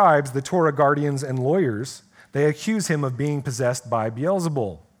the scribes, the Torah guardians and lawyers, they accuse him of being possessed by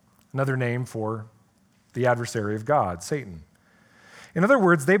Beelzebul, another name for the adversary of God, Satan. In other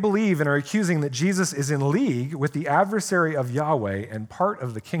words, they believe and are accusing that Jesus is in league with the adversary of Yahweh and part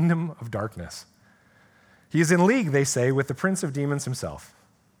of the kingdom of darkness. He is in league, they say, with the prince of demons himself.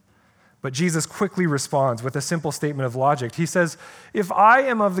 But Jesus quickly responds with a simple statement of logic. He says, if I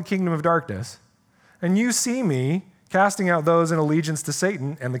am of the kingdom of darkness, and you see me casting out those in allegiance to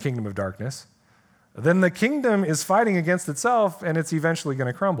Satan and the kingdom of darkness, then the kingdom is fighting against itself, and it's eventually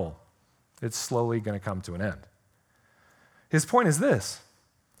going to crumble. It's slowly going to come to an end. His point is this: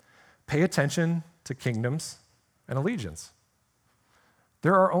 pay attention to kingdoms and allegiance.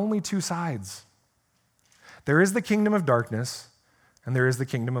 There are only two sides. There is the kingdom of darkness, and there is the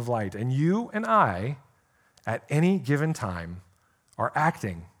kingdom of light. And you and I, at any given time, are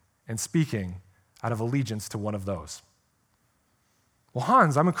acting and speaking out of allegiance to one of those. Well,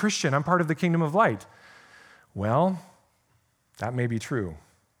 Hans, I'm a Christian. I'm part of the kingdom of light. Well, that may be true.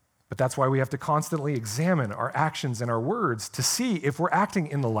 But that's why we have to constantly examine our actions and our words to see if we're acting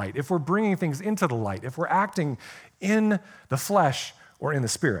in the light, if we're bringing things into the light, if we're acting in the flesh or in the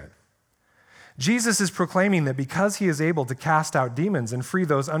spirit. Jesus is proclaiming that because he is able to cast out demons and free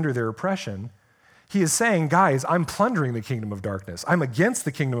those under their oppression, he is saying, guys, I'm plundering the kingdom of darkness. I'm against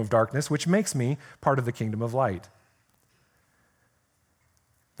the kingdom of darkness, which makes me part of the kingdom of light.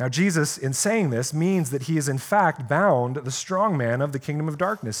 Now, Jesus, in saying this, means that he is in fact bound the strong man of the kingdom of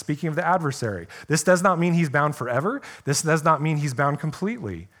darkness, speaking of the adversary. This does not mean he's bound forever. This does not mean he's bound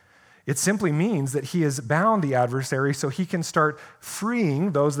completely. It simply means that he has bound the adversary so he can start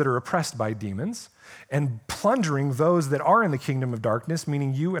freeing those that are oppressed by demons and plundering those that are in the kingdom of darkness,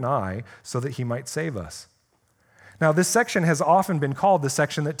 meaning you and I, so that he might save us. Now, this section has often been called the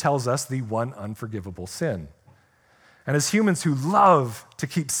section that tells us the one unforgivable sin. And as humans who love to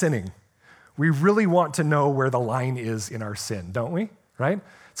keep sinning, we really want to know where the line is in our sin, don't we? Right?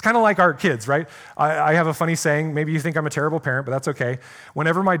 It's kind of like our kids, right? I have a funny saying. Maybe you think I'm a terrible parent, but that's okay.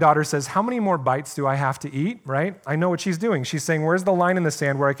 Whenever my daughter says, how many more bites do I have to eat, right? I know what she's doing. She's saying, where's the line in the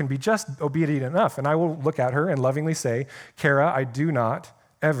sand where I can be just obedient enough? And I will look at her and lovingly say, Kara, I do not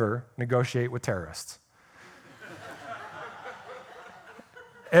ever negotiate with terrorists.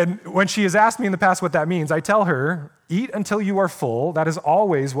 And when she has asked me in the past what that means, I tell her, eat until you are full. That is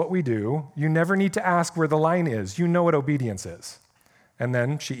always what we do. You never need to ask where the line is. You know what obedience is. And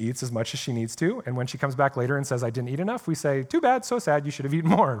then she eats as much as she needs to. And when she comes back later and says, I didn't eat enough, we say, too bad, so sad, you should have eaten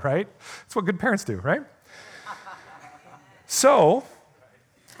more, right? That's what good parents do, right? So,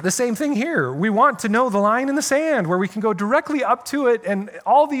 the same thing here. We want to know the line in the sand where we can go directly up to it and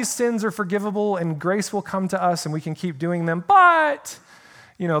all these sins are forgivable and grace will come to us and we can keep doing them. But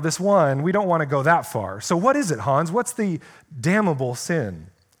this one, we don't want to go that far. So what is it, Hans? What's the damnable sin?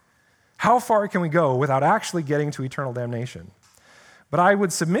 How far can we go without actually getting to eternal damnation? But I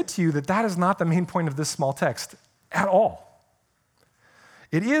would submit to you that that is not the main point of this small text at all.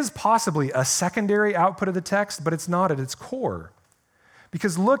 It is possibly a secondary output of the text, but it's not at its core.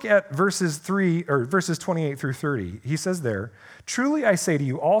 Because look at verses 28 through 30. He says there, truly I say to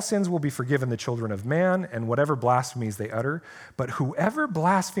you, all sins will be forgiven the children of man and whatever blasphemies they utter. But whoever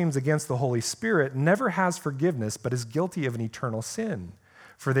blasphemes against the Holy Spirit never has forgiveness, but is guilty of an eternal sin.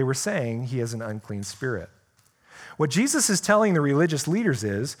 For they were saying he has an unclean spirit. What Jesus is telling the religious leaders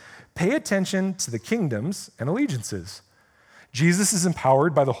is, pay attention to the kingdoms and allegiances. Jesus is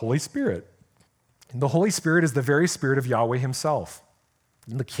empowered by the Holy Spirit. And the Holy Spirit is the very Spirit of Yahweh himself,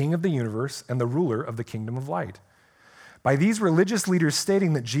 the King of the universe and the ruler of the kingdom of light. By these religious leaders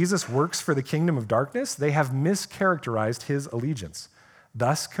stating that Jesus works for the kingdom of darkness, they have mischaracterized his allegiance,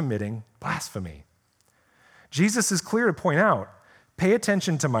 thus committing blasphemy. Jesus is clear to point out, pay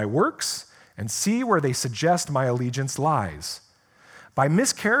attention to my works and see where they suggest my allegiance lies. By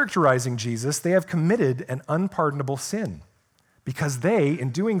mischaracterizing Jesus, they have committed an unpardonable sin because they,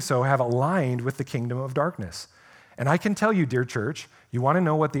 in doing so, have aligned with the kingdom of darkness. And I can tell you, dear church, you want to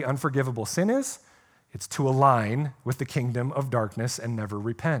know what the unforgivable sin is? It's to align with the kingdom of darkness and never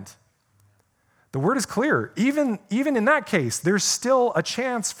repent. The word is clear. Even in that case, there's still a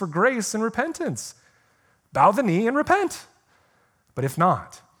chance for grace and repentance. Bow the knee and repent. But if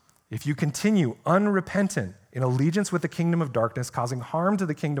not, if you continue unrepentant in allegiance with the kingdom of darkness, causing harm to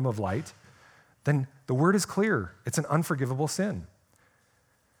the kingdom of light, then the word is clear. It's an unforgivable sin.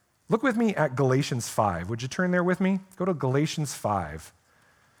 Look with me at Galatians 5. Would you turn there with me? Go to Galatians 5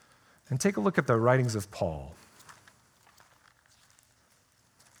 and take a look at the writings of Paul.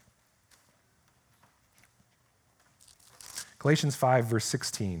 Galatians 5, verse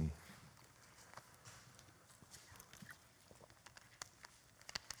 16.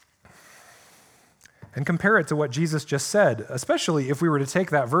 And compare it to what Jesus just said, especially if we were to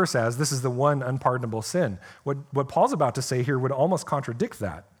take that verse as this is the one unpardonable sin. What Paul's about to say here would almost contradict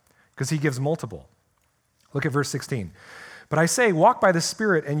that because he gives multiple. Look at verse 16. But I say, walk by the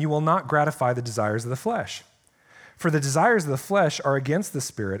Spirit, and you will not gratify the desires of the flesh. For the desires of the flesh are against the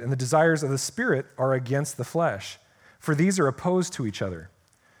Spirit, and the desires of the Spirit are against the flesh. For these are opposed to each other,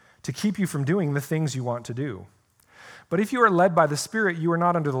 to keep you from doing the things you want to do. But if you are led by the Spirit, you are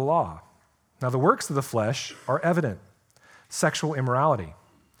not under the law. Now the works of the flesh are evident: sexual immorality,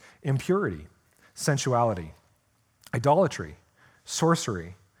 impurity, sensuality, idolatry,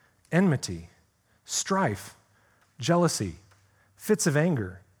 sorcery, enmity, strife, jealousy, fits of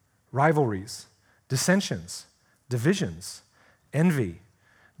anger, rivalries, dissensions, divisions, envy,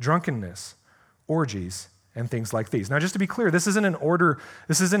 drunkenness, orgies, and things like these. Now, just to be clear, this isn't in order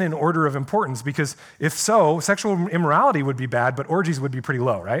of importance, because if so, sexual immorality would be bad, but orgies would be pretty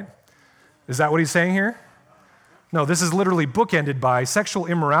low, right? Is that what he's saying here? No, this is literally bookended by sexual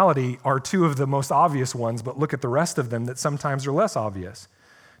immorality are two of the most obvious ones, but look at the rest of them that sometimes are less obvious.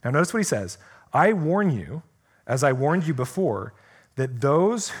 Now, notice what he says. I warn you, as I warned you before, that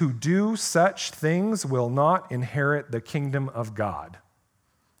those who do such things will not inherit the kingdom of God.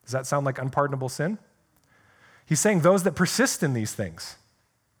 Does that sound like unpardonable sin? He's saying those that persist in these things.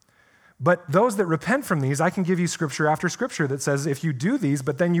 But those that repent from these, I can give you scripture after scripture that says if you do these,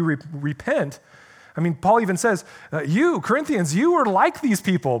 but then you repent. I mean, Paul even says, you, Corinthians, you are like these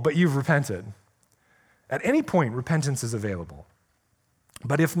people, but you've repented. At any point, repentance is available.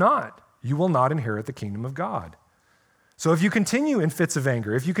 But if not, you will not inherit the kingdom of God. So if you continue in fits of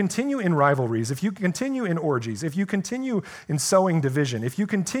anger, if you continue in rivalries, if you continue in orgies, if you continue in sowing division, if you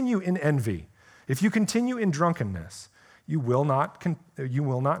continue in envy, if you continue in drunkenness, you will not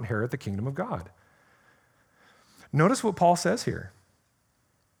inherit the kingdom of God. Notice what Paul says here.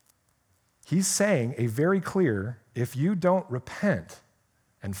 He's saying a very clear, if you don't repent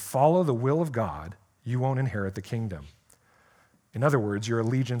and follow the will of God, you won't inherit the kingdom. In other words, your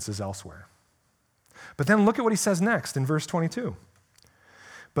allegiance is elsewhere. But then look at what he says next in verse 22.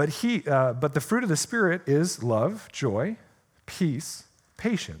 But the fruit of the Spirit is love, joy, peace,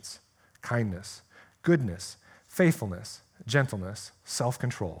 patience, kindness, goodness, faithfulness, gentleness,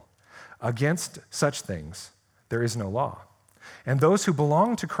 self-control. Against such things there is no law. And those who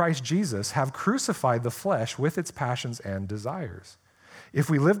belong to Christ Jesus have crucified the flesh with its passions and desires. If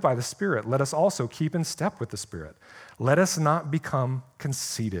we live by the Spirit, let us also keep in step with the Spirit. Let us not become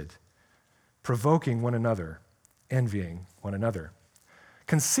conceited, provoking one another, envying one another.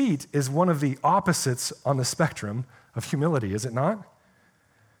 Conceit is one of the opposites on the spectrum of humility, is it not?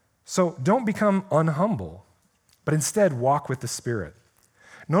 So don't become unhumble, but instead walk with the Spirit.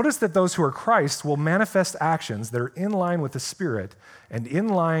 Notice that those who are Christ will manifest actions that are in line with the Spirit and in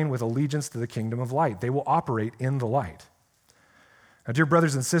line with allegiance to the kingdom of light. They will operate in the light. Now, dear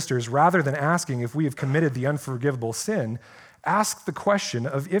brothers and sisters, rather than asking if we have committed the unforgivable sin, ask the question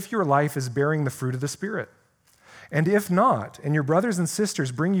of if your life is bearing the fruit of the Spirit. And if not, and your brothers and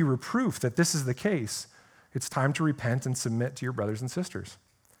sisters bring you reproof that this is the case, it's time to repent and submit to your brothers and sisters.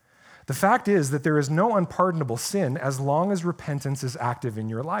 The fact is that there is no unpardonable sin as long as repentance is active in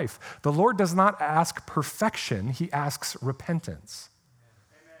your life. The Lord does not ask perfection, he asks repentance.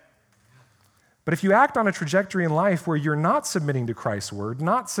 But if you act on a trajectory in life where you're not submitting to Christ's word,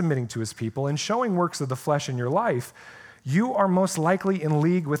 not submitting to his people, and showing works of the flesh in your life, you are most likely in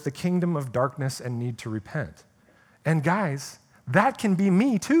league with the kingdom of darkness and need to repent. And guys, that can be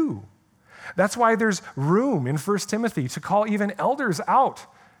me too. That's why there's room in 1 Timothy to call even elders out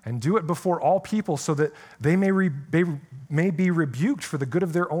and do it before all people so that they may be rebuked for the good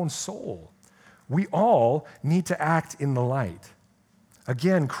of their own soul. We all need to act in the light.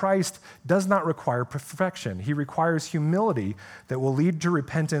 Again, Christ does not require perfection. He requires humility that will lead to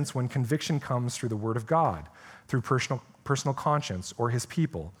repentance when conviction comes through the Word of God, through personal conscience or his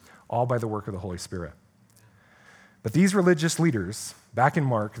people, all by the work of the Holy Spirit. But these religious leaders, back in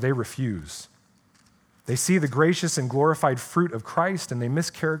Mark, they refuse. They see the gracious and glorified fruit of Christ, and they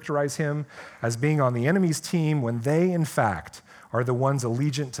mischaracterize him as being on the enemy's team when they, in fact, are the ones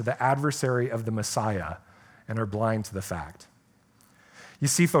allegiant to the adversary of the Messiah and are blind to the fact. You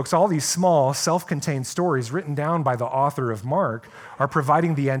see, folks, all these small, self-contained stories written down by the author of Mark are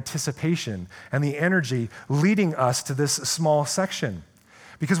providing the anticipation and the energy leading us to this small section.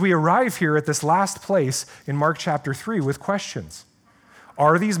 Because we arrive here at this last place in Mark chapter 3 with questions.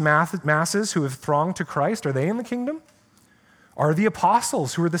 Are these masses who have thronged to Christ, are they in the kingdom? Are the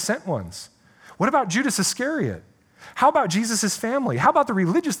apostles who are the sent ones? What about Judas Iscariot? How about Jesus' family? How about the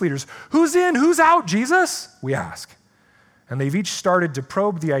religious leaders? Who's in, who's out, Jesus? We ask. And they've each started to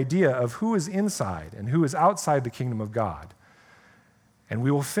probe the idea of who is inside and who is outside the kingdom of God. And we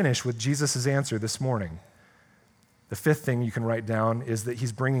will finish with Jesus' answer this morning. The fifth thing you can write down is that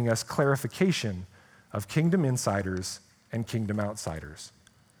he's bringing us clarification of kingdom insiders and kingdom outsiders.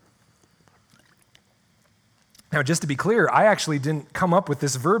 Now, just to be clear, I actually didn't come up with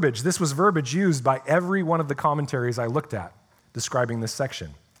this verbiage. This was verbiage used by every one of the commentaries I looked at describing this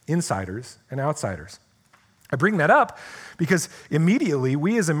section, insiders and outsiders. I bring that up because immediately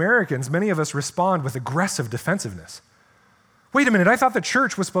we as Americans, many of us respond with aggressive defensiveness. Wait a minute, I thought the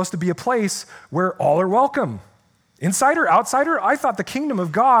church was supposed to be a place where all are welcome. Insider, outsider, I thought the kingdom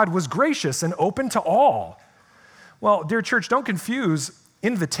of God was gracious and open to all. Well, dear church, don't confuse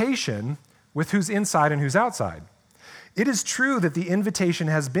invitation with who's inside and who's outside. It is true that the invitation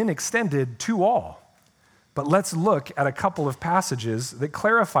has been extended to all, but let's look at a couple of passages that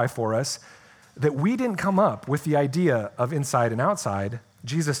clarify for us that we didn't come up with the idea of inside and outside,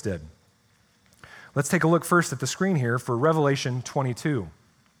 Jesus did. Let's take a look first at the screen here for Revelation 22.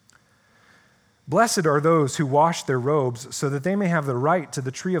 Blessed are those who wash their robes so that they may have the right to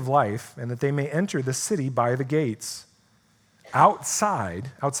the tree of life and that they may enter the city by the gates.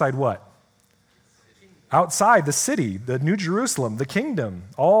 Outside what? Outside the city, the New Jerusalem, the kingdom,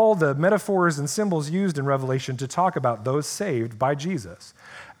 all the metaphors and symbols used in Revelation to talk about those saved by Jesus.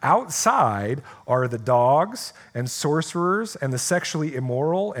 Outside are the dogs and sorcerers and the sexually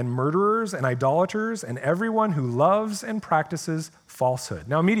immoral and murderers and idolaters and everyone who loves and practices falsehood.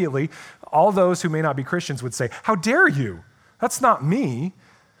 Now, immediately, all those who may not be Christians would say, how dare you? That's not me.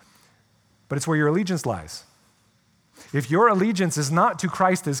 But it's where your allegiance lies. If your allegiance is not to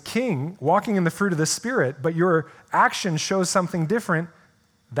Christ as King, walking in the fruit of the Spirit, but your action shows something different,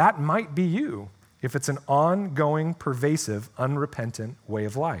 that might be you, if it's an ongoing, pervasive, unrepentant way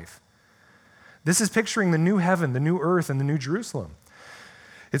of life. This is picturing the new heaven, the new earth, and the new Jerusalem.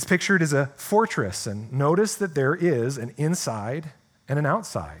 It's pictured as a fortress, and notice that there is an inside and an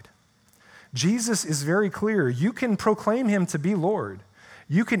outside. Jesus is very clear. You can proclaim him to be Lord.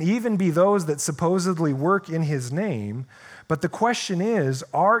 You can even be those that supposedly work in his name, but the question is,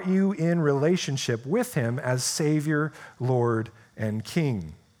 are you in relationship with him as Savior, Lord, and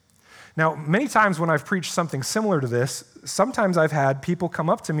King? Now, many times when I've preached something similar to this, sometimes I've had people come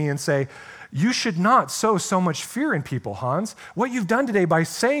up to me and say, you should not sow so much fear in people, Hans. What you've done today by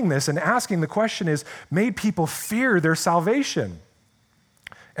saying this and asking the question is made people fear their salvation.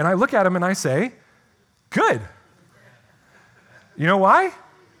 And I look at them and I say, good. You know why?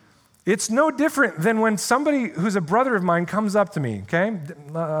 It's no different than when somebody who's a brother of mine comes up to me, okay?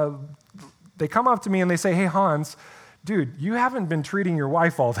 They come up to me and they say, hey, Hans, dude, you haven't been treating your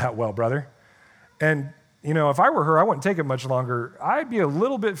wife all that well, brother. And, if I were her, I wouldn't take it much longer. I'd be a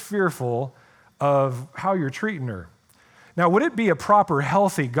little bit fearful of how you're treating her. Now, would it be a proper,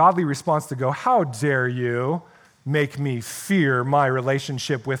 healthy, godly response to go, how dare you make me fear my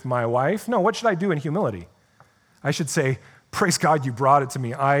relationship with my wife? No, what should I do in humility? I should say, praise God you brought it to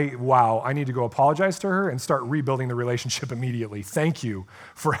me. I need to go apologize to her and start rebuilding the relationship immediately. Thank you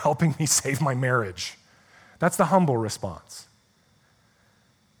for helping me save my marriage. That's the humble response.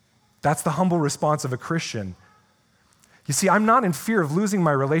 That's the humble response of a Christian. You see, I'm not in fear of losing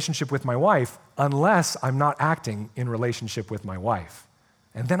my relationship with my wife unless I'm not acting in relationship with my wife.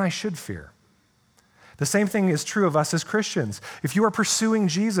 And then I should fear. The same thing is true of us as Christians. If you are pursuing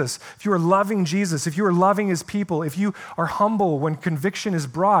Jesus, if you are loving Jesus, if you are loving his people, if you are humble when conviction is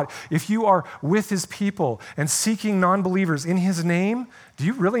brought, if you are with his people and seeking non-believers in his name, do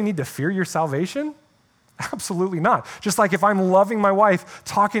you really need to fear your salvation? Absolutely not. Just like if I'm loving my wife,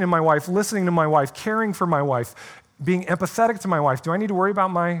 talking to my wife, listening to my wife, caring for my wife, being empathetic to my wife, do I need to worry about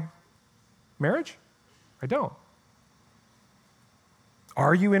my marriage? I don't.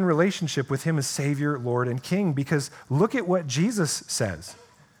 Are you in relationship with him as Savior, Lord, and King? Because look at what Jesus says.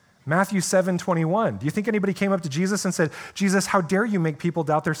 Matthew 7:21. Do you think anybody came up to Jesus and said, Jesus, how dare you make people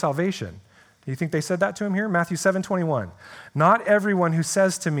doubt their salvation? Do you think they said that to him here? Matthew 7:21. Not everyone who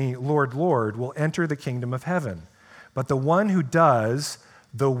says to me, Lord, Lord, will enter the kingdom of heaven, but the one who does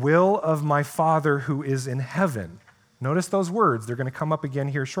the will of my Father who is in heaven. Notice those words. They're going to come up again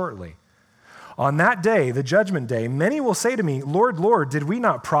here shortly. On that day, the judgment day, many will say to me, Lord, Lord, did we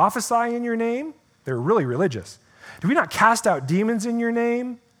not prophesy in your name? They're really religious. Did we not cast out demons in your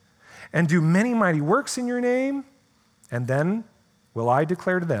name and do many mighty works in your name? And then will I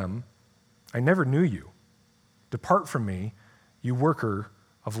declare to them, I never knew you. Depart from me, you worker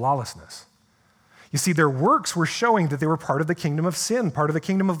of lawlessness. You see, their works were showing that they were part of the kingdom of sin, part of the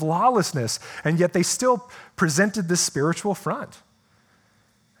kingdom of lawlessness, and yet they still presented this spiritual front.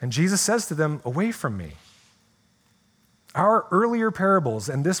 And Jesus says to them, away from me. Our earlier parables,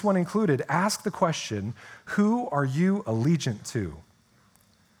 and this one included, ask the question, who are you allegiant to?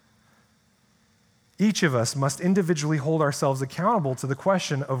 Each of us must individually hold ourselves accountable to the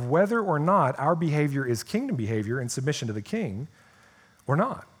question of whether or not our behavior is kingdom behavior in submission to the king or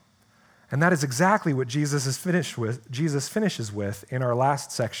not. And that is exactly what Jesus finishes with in our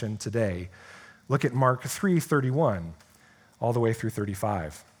last section today. Look at Mark 3:31 all the way through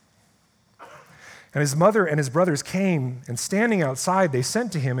 35. And his mother and his brothers came, and standing outside, they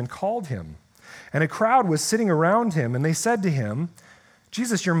sent to him and called him. And a crowd was sitting around him, and they said to him,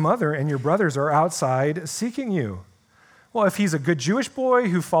 Jesus, your mother and your brothers are outside seeking you. Well, if he's a good Jewish boy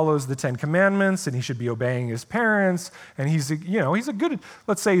who follows the Ten Commandments and he should be obeying his parents, and he's a good,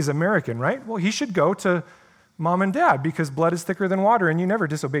 let's say he's American, right? Well, he should go to mom and dad because blood is thicker than water and you never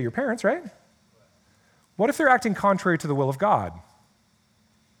disobey your parents, right? What if they're acting contrary to the will of God?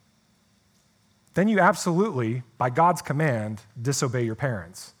 Then you absolutely, by God's command, disobey your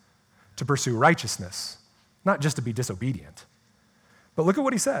parents to pursue righteousness, not just to be disobedient. But look at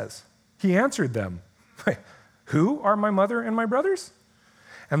what he says. He answered them, who are my mother and my brothers?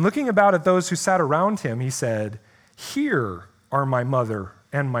 And looking about at those who sat around him, he said, here are my mother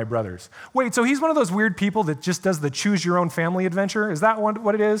and my brothers. Wait, so he's one of those weird people that just does the choose your own family adventure? Is that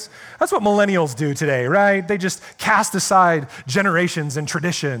what it is? That's what millennials do today, right? They just cast aside generations and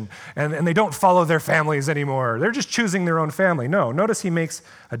tradition, and they don't follow their families anymore. They're just choosing their own family. No, notice he makes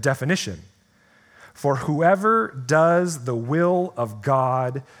a definition. For whoever does the will of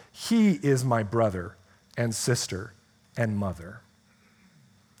God, he is my brother and sister and mother.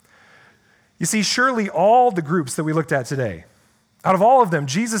 You see, surely all the groups that we looked at today, out of all of them,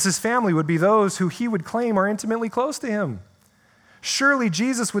 Jesus' family would be those who he would claim are intimately close to him. Surely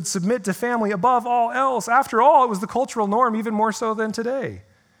Jesus would submit to family above all else. After all, it was the cultural norm, even more so than today.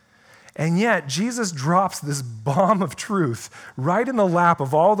 And yet, Jesus drops this bomb of truth right in the lap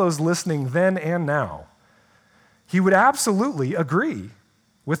of all those listening then and now. He would absolutely agree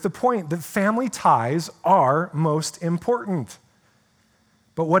with the point that family ties are most important.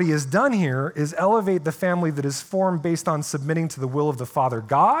 But what he has done here is elevate the family that is formed based on submitting to the will of the Father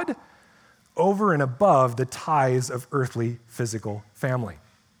God over and above the ties of earthly physical family.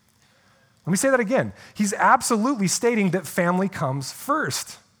 Let me say that again. He's absolutely stating that family comes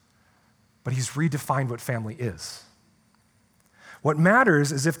first. But he's redefined what family is. What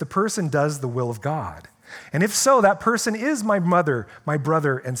matters is if the person does the will of God. And if so, that person is my mother, my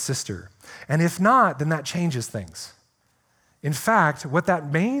brother, and sister. And if not, then that changes things. In fact, what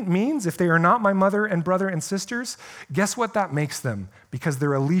that means, if they are not my mother and brother and sisters, guess what that makes them? Because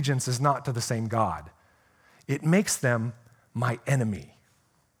their allegiance is not to the same God. It makes them my enemy.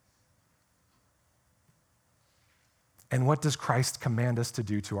 And what does Christ command us to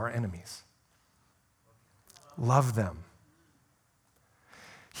do to our enemies? Love them.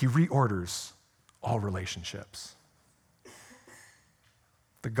 He reorders all relationships.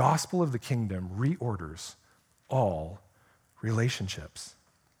 The gospel of the kingdom reorders all relationships.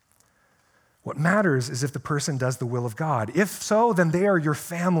 What matters is if the person does the will of God. If so, then they are your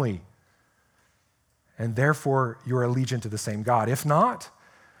family, and therefore you are allegiant to the same God. If not,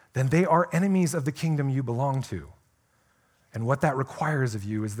 then they are enemies of the kingdom you belong to. And what that requires of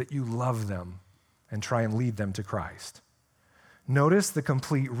you is that you love them and try and lead them to Christ. Notice the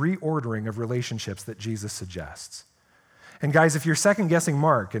complete reordering of relationships that Jesus suggests. And guys, if you're second-guessing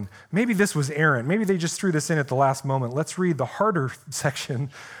Mark, and maybe this was errant, maybe they just threw this in at the last moment, let's read the harder section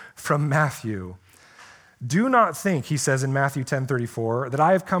from Matthew. Do not think, he says in Matthew 10:34, that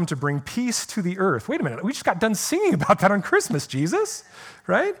I have come to bring peace to the earth. Wait a minute, we just got done singing about that on Christmas, Jesus,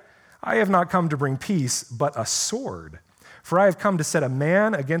 right? I have not come to bring peace, but a sword. For I have come to set a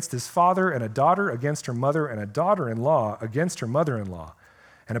man against his father, and a daughter against her mother, and a daughter-in-law against her mother-in-law.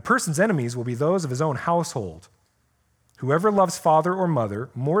 And a person's enemies will be those of his own household. Whoever loves father or mother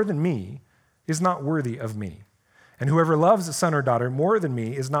more than me is not worthy of me. And whoever loves a son or daughter more than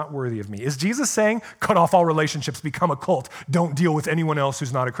me is not worthy of me. Is Jesus saying, cut off all relationships, become a cult, don't deal with anyone else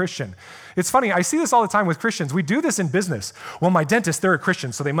who's not a Christian? It's funny, I see this all the time with Christians. We do this in business. Well, my dentist, they're a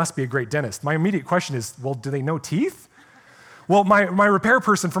Christian, so they must be a great dentist. My immediate question is, well, do they know teeth? Well, my repair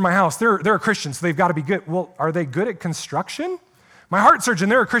person for my house, they're a Christian, so they've got to be good. Well, are they good at construction? My heart surgeon,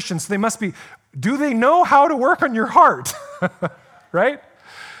 they're a Christian, so they must be. Do they know how to work on your heart? Right?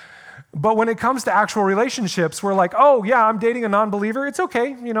 But when it comes to actual relationships, we're like, oh, yeah, I'm dating a non-believer. It's okay.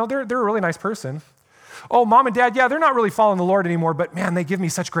 You know, they're a really nice person. Oh, mom and dad, yeah, they're not really following the Lord anymore, but man, they give me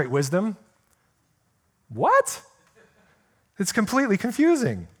such great wisdom. What? It's completely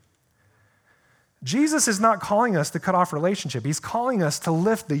confusing. Jesus is not calling us to cut off relationship. He's calling us to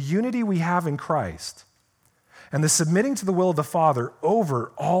lift the unity we have in Christ and the submitting to the will of the Father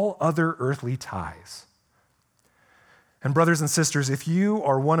over all other earthly ties. And brothers and sisters, if you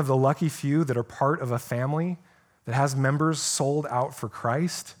are one of the lucky few that are part of a family that has members sold out for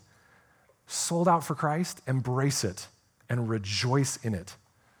Christ, embrace it and rejoice in it.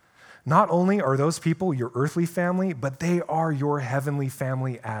 Not only are those people your earthly family, but they are your heavenly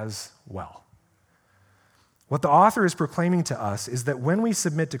family as well. What the author is proclaiming to us is that when we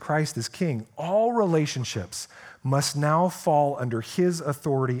submit to Christ as King, all relationships must now fall under his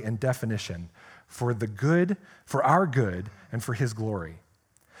authority and definition for our good, and for his glory.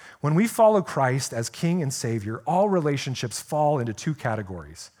 When we follow Christ as King and Savior, all relationships fall into two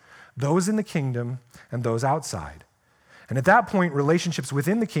categories: those in the kingdom and those outside. And at that point, relationships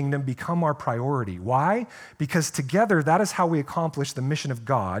within the kingdom become our priority. Why? Because together, that is how we accomplish the mission of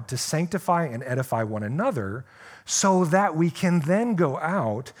God to sanctify and edify one another so that we can then go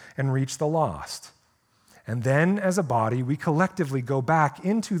out and reach the lost. And then, as a body, we collectively go back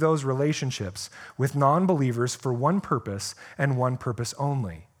into those relationships with non-believers for one purpose and one purpose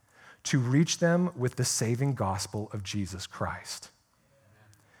only: to reach them with the saving gospel of Jesus Christ.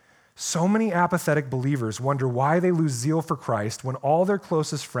 So many apathetic believers wonder why they lose zeal for Christ when all their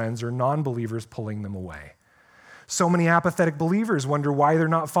closest friends are non-believers pulling them away. So many apathetic believers wonder why they're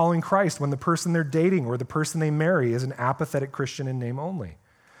not following Christ when the person they're dating or the person they marry is an apathetic Christian in name only.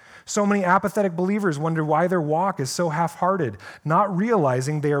 So many apathetic believers wonder why their walk is so half-hearted, not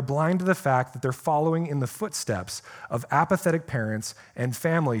realizing they are blind to the fact that they're following in the footsteps of apathetic parents and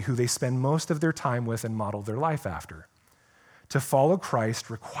family who they spend most of their time with and model their life after. To follow Christ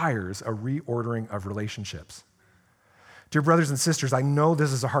requires a reordering of relationships. Dear brothers and sisters, I know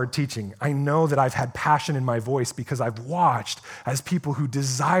this is a hard teaching. I know that I've had passion in my voice because I've watched as people who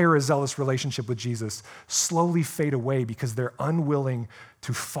desire a zealous relationship with Jesus slowly fade away because they're unwilling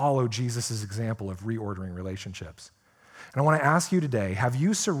to follow Jesus' example of reordering relationships. And I want to ask you today, have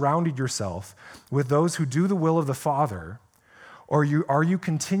you surrounded yourself with those who do the will of the Father, or are you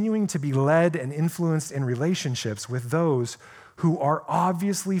continuing to be led and influenced in relationships with those who are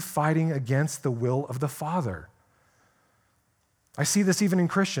obviously fighting against the will of the Father? I see this even in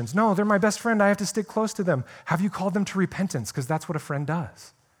Christians. No, they're my best friend. I have to stick close to them. Have you called them to repentance? Because that's what a friend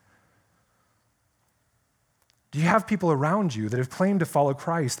does. Do you have people around you that have claimed to follow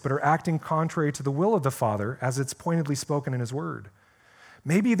Christ but are acting contrary to the will of the Father as it's pointedly spoken in his word?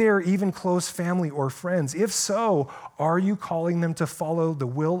 Maybe they are even close family or friends. If so, are you calling them to follow the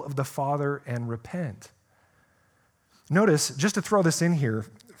will of the Father and repent? Notice, just to throw this in here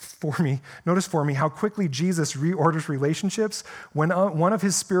notice for me how quickly Jesus reorders relationships when one of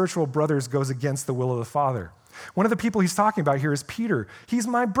his spiritual brothers goes against the will of the Father. One of the people he's talking about here is Peter. He's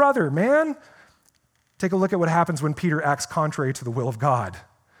my brother, man. Take a look at what happens when Peter acts contrary to the will of God.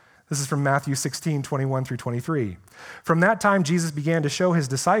 This is from Matthew 16, 21 through 23. From that time, Jesus began to show his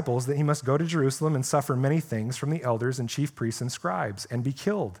disciples that he must go to Jerusalem and suffer many things from the elders and chief priests and scribes and be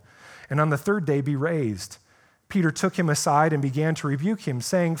killed, and on the third day be raised. Peter took him aside and began to rebuke him,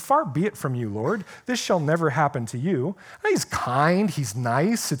 saying, "Far be it from you, Lord. This shall never happen to you." He's kind, he's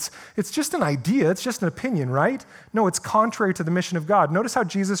nice. It's just an idea, it's just an opinion, right? No, it's contrary to the mission of God. Notice how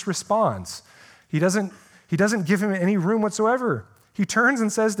Jesus responds. He doesn't give him any room whatsoever. He turns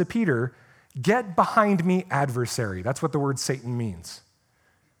and says to Peter, "Get behind me, adversary." That's what the word Satan means.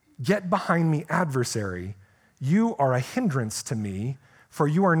 "Get behind me, adversary. You are a hindrance to me, for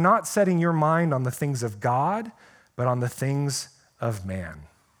you are not setting your mind on the things of God, but on the things of man."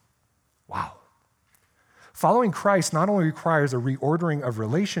 Wow. Following Christ not only requires a reordering of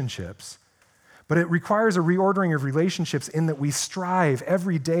relationships, but it requires a reordering of relationships in that we strive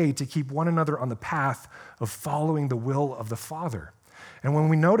every day to keep one another on the path of following the will of the Father. And when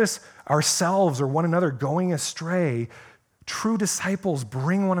we notice ourselves or one another going astray, true disciples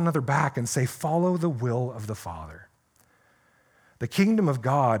bring one another back and say, "Follow the will of the Father." The kingdom of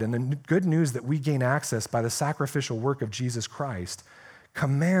God and the good news that we gain access by the sacrificial work of Jesus Christ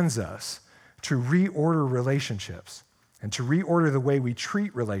commands us to reorder relationships and to reorder the way we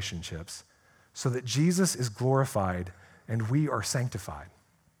treat relationships so that Jesus is glorified and we are sanctified.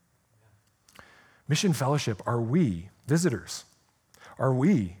 Mission Fellowship, are we visitors? Are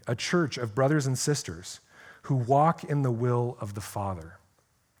we a church of brothers and sisters who walk in the will of the Father?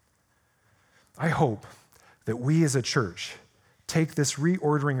 I hope that we as a church take this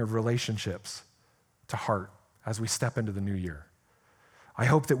reordering of relationships to heart as we step into the new year. I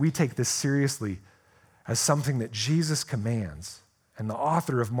hope that we take this seriously as something that Jesus commands, and the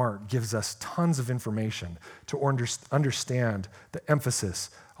author of Mark gives us tons of information to understand the emphasis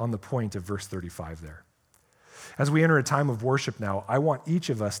on the point of verse 35 there. As we enter a time of worship now, I want each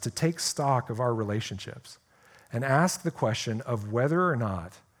of us to take stock of our relationships and ask the question of whether or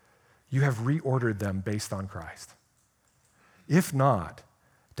not you have reordered them based on Christ. If not,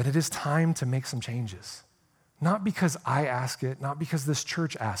 then it is time to make some changes. Not because I ask it, not because this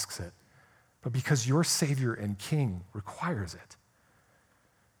church asks it, but because your Savior and King requires it.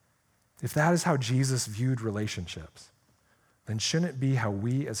 If that is how Jesus viewed relationships, then shouldn't it be how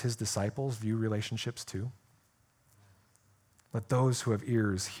we as his disciples view relationships too? Let those who have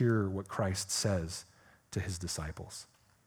ears hear what Christ says to his disciples.